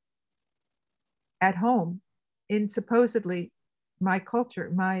at home in supposedly my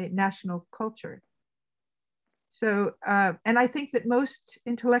culture, my national culture. So, and I think that most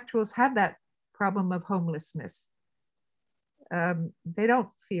intellectuals have that problem of homelessness. They don't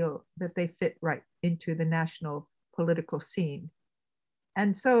feel that they fit right into the national political scene.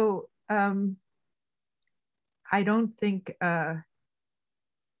 And so I don't think,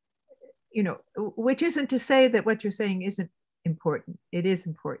 you know, which isn't to say that what you're saying isn't important. It is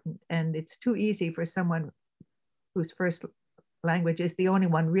important. And it's too easy for someone whose first language is the only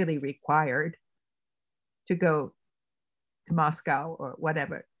one really required to go to Moscow or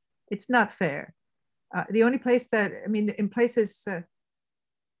whatever. It's not fair. The only place that, I mean, in places,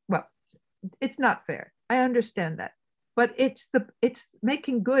 well, it's not fair. I understand that. But it's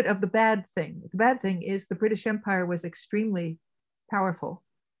making good of the bad thing. The bad thing is the British Empire was extremely powerful.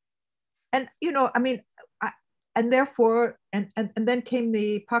 And, you know, I mean, and therefore, and then came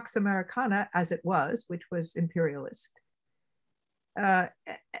the Pax Americana as it was, which was imperialist.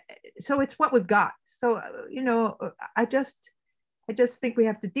 So it's what we've got. So, you know, I just think we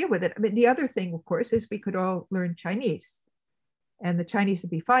have to deal with it. I mean, the other thing, of course, is we could all learn Chinese, and the Chinese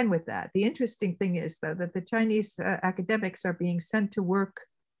would be fine with that. The interesting thing is, though, that the Chinese academics are being sent to work.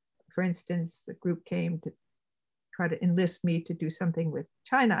 For instance, the group came to try to enlist me to do something with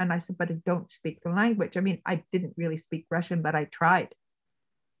China. And I said, but I don't speak the language. I mean, I didn't really speak Russian, but I tried.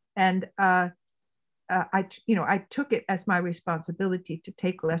 And I took it as my responsibility to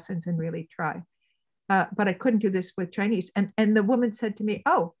take lessons and really try. But I couldn't do this with Chinese. And the woman said to me,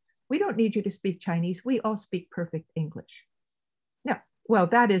 oh, we don't need you to speak Chinese. We all speak perfect English. Yeah, well,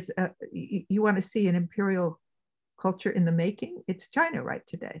 that is, you want to see an imperial culture in the making? It's China right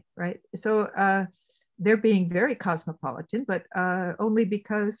today, right? So they're being very cosmopolitan, but only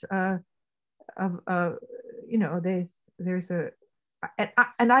because of, you know, there's a,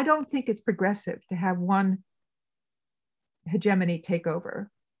 and I don't think it's progressive to have one hegemony take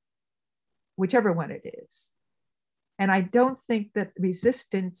over, whichever one it is. And I don't think that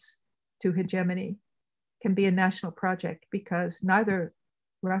resistance to hegemony can be a national project, because neither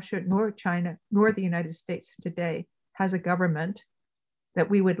Russia nor China nor the United States today has a government that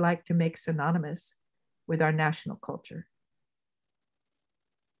we would like to make synonymous with our national culture.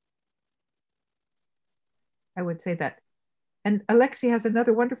 I would say that. And Alexei has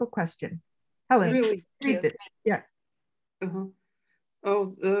another wonderful question. Helen, really? Read it. Yeah.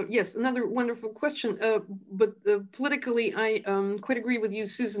 Yes, another wonderful question. But politically, I quite agree with you,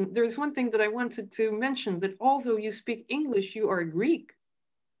 Susan. There's one thing that I wanted to mention, that although you speak English, you are Greek.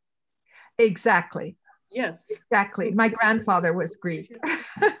 Exactly. Yes. Exactly. My grandfather was Greek.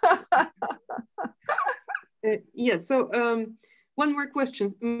 Yes. So one more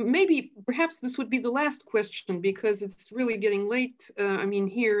question. Maybe perhaps this would be the last question, because it's really getting late. I mean,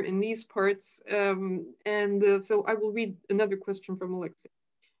 here in these parts. So I will read another question from Alexei.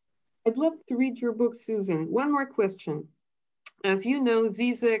 I'd love to read your book, Susan. One more question. As you know,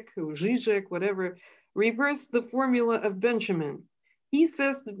 Zizek or Zizek, whatever, reversed the formula of Benjamin. He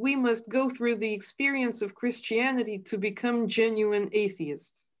says that we must go through the experience of Christianity to become genuine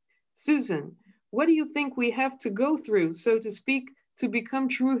atheists. Susan, what do you think we have to go through, so to speak, to become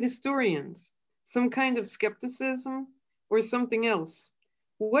true historians? Some kind of skepticism or something else?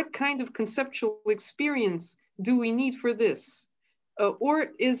 What kind of conceptual experience do we need for this? Or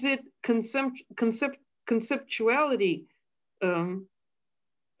is it conceptuality?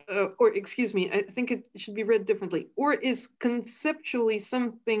 Or excuse me, I think it should be read differently. Or is conceptually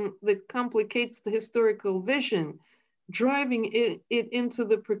something that complicates the historical vision, driving it into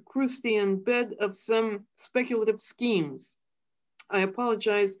the Procrustean bed of some speculative schemes? I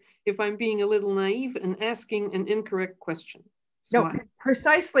apologize if I'm being a little naive and asking an incorrect question. So no,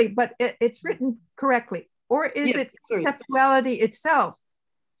 precisely, but it's written correctly. Or is it conceptuality itself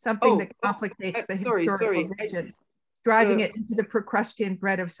something that complicates the historical vision, driving it into the Procrustean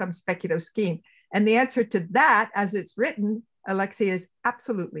bread of some speculative scheme? And the answer to that, as it's written, Alexei, is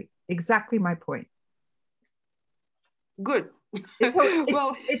absolutely, exactly my point. Good.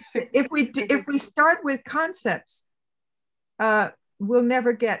 So if we start with concepts, we'll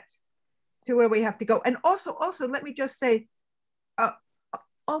never get to where we have to go. And also, let me just say,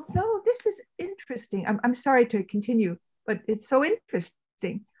 although this is interesting, I'm sorry to continue, but it's so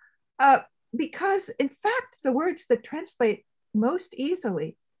interesting, because in fact, the words that translate most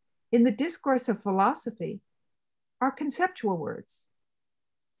easily in the discourse of philosophy are conceptual words,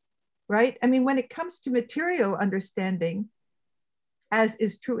 right? I mean, when it comes to material understanding, as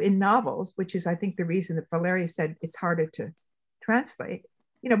is true in novels, which is, I think, the reason that Valeria said it's harder to translate,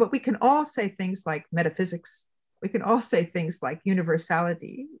 but we can all say things like metaphysics. We can all say things like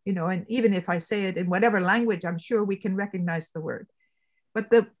universality, and even if I say it in whatever language, I'm sure we can recognize the word. But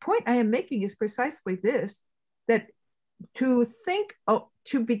the point I am making is precisely this, that to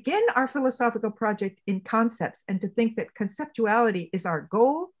begin our philosophical project in concepts, and to think that conceptuality is our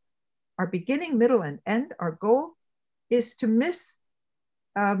goal, our beginning, middle, and end, our goal, is to miss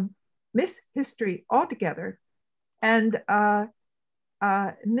history altogether, and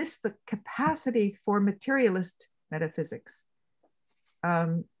miss the capacity for materialist metaphysics,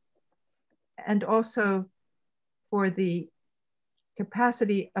 and also for the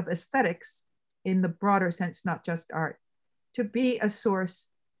capacity of aesthetics in the broader sense, not just art, to be a source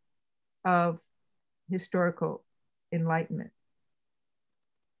of historical enlightenment,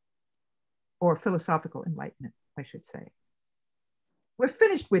 or philosophical enlightenment, I should say. We're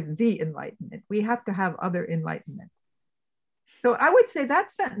finished with the enlightenment. We have to have other enlightenment. So I would say that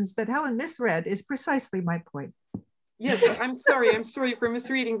sentence that Helen misread is precisely my point. Yes, I'm sorry for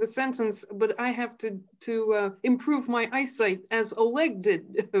misreading the sentence, but I have to improve my eyesight as Oleg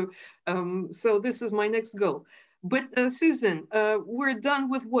did. So this is my next goal. But Susan, we're done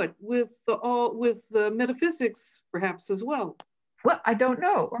with what? With the metaphysics, perhaps, as well. Well, I don't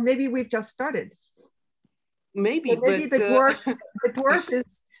know, or maybe we've just started. Maybe, or maybe the dwarf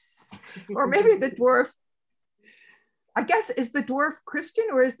is, or maybe the dwarf. I guess, is the dwarf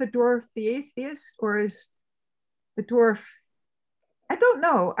Christian, or is the dwarf the atheist, or is the dwarf? I don't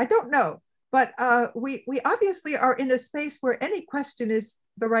know. But we obviously are in a space where any question is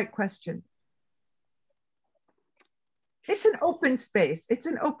the right question. It's an open space.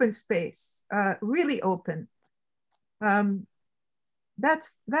 Really open.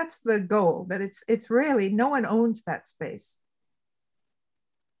 That's the goal. That it's really, no one owns that space.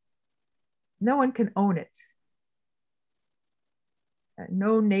 No one can own it.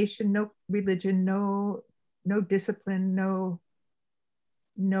 No nation, no religion, no discipline,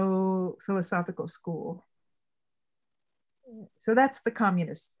 no philosophical school. So that's the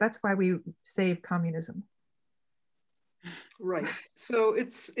communists. That's why we save communism. Right. So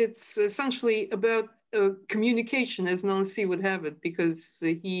it's essentially about communication, as Nancy would have it, because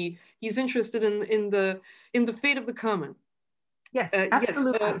he's interested in the fate of the common. Yes,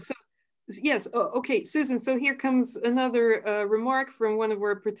 absolutely. Yes. Okay, Susan. So here comes another remark from one of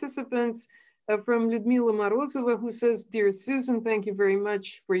our participants, from Lyudmila Morozova, who says, "Dear Susan, thank you very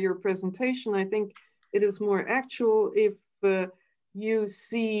much for your presentation. I think it is more actual if you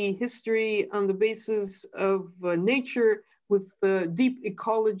see history on the basis of nature with deep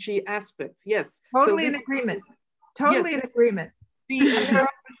ecology aspects." Yes. Totally in agreement. Totally in agreement. Yes.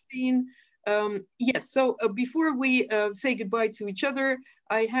 So before we say goodbye to each other,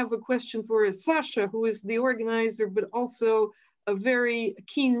 I have a question for Sasha, who is the organizer, but also a very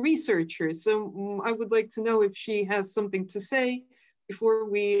keen researcher. So I would like to know if she has something to say before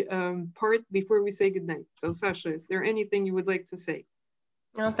we part, before we say goodnight. So Sasha, is there anything you would like to say?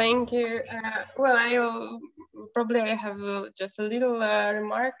 No, thank you. Well, I probably have just a little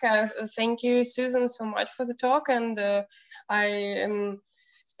remark. Thank you, Susan, so much for the talk. And I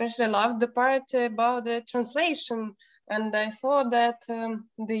especially loved the part about the translation. And I thought that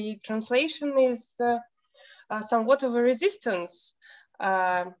the translation is somewhat of a resistance.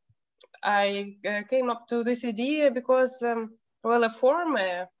 I came up to this idea because, well, a form,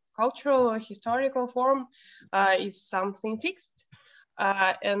 a cultural or historical form is something fixed.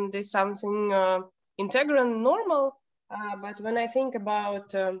 And is something integral and normal. But when I think about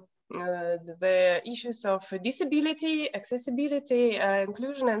the issues of disability, accessibility,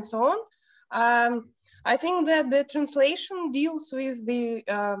 inclusion, and so on, I think that the translation deals with the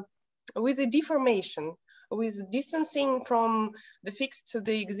deformation, with distancing from the fixed to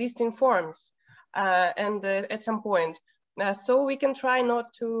the existing forms, and at some point. So we can try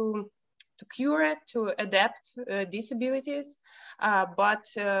not to cure it, to adapt disabilities,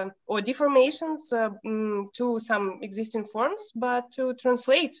 or deformations to some existing forms, but to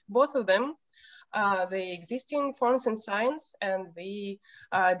translate both of them, the existing forms in science and the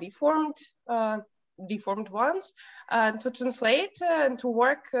deformed ones, to translate and to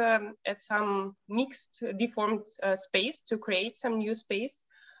work at some mixed deformed space, to create some new space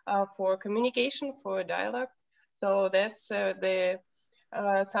for communication, for dialogue. So that's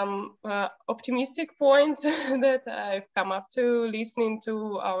some optimistic points that I've come up to listening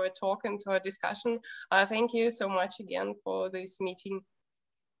to our talk and to our discussion. Thank you so much again for this meeting.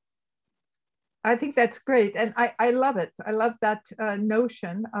 I think that's great. And I love it. I love that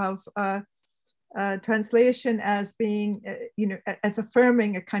notion of translation as being, as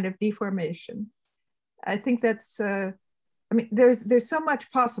affirming a kind of deformation. I think that's, I mean, there's so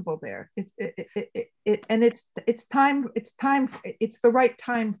much possible there. It's the right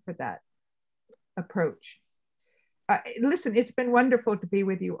time for that approach. Listen, it's been wonderful to be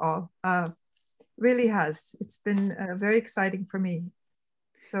with you all. Really has. It's been very exciting for me.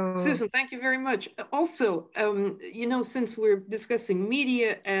 So Susan, thank you very much. Also, since we're discussing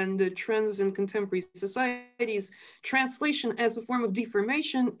media and trends in contemporary societies, translation as a form of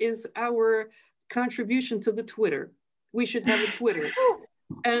deformation is our contribution to the Twitter. We should have a Twitter,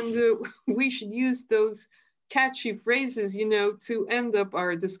 and we should use those catchy phrases, to end up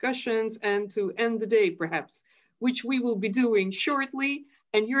our discussions and to end the day, perhaps, which we will be doing shortly,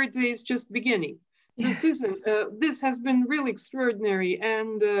 and your day is just beginning. So Susan, this has been really extraordinary,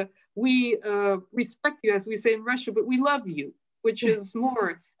 and we respect you, as we say in Russia, but we love you, which is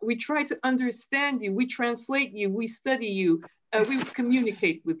more. We try to understand you, we translate you, we study you, we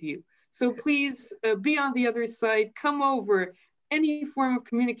communicate with you. So please be on the other side, come over. Any form of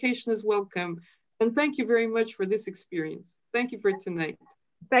communication is welcome. And thank you very much for this experience. Thank you for tonight.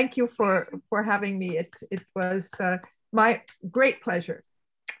 Thank you for having me. It was my great pleasure.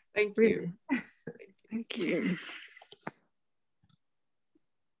 Thank you. Really. Thank you.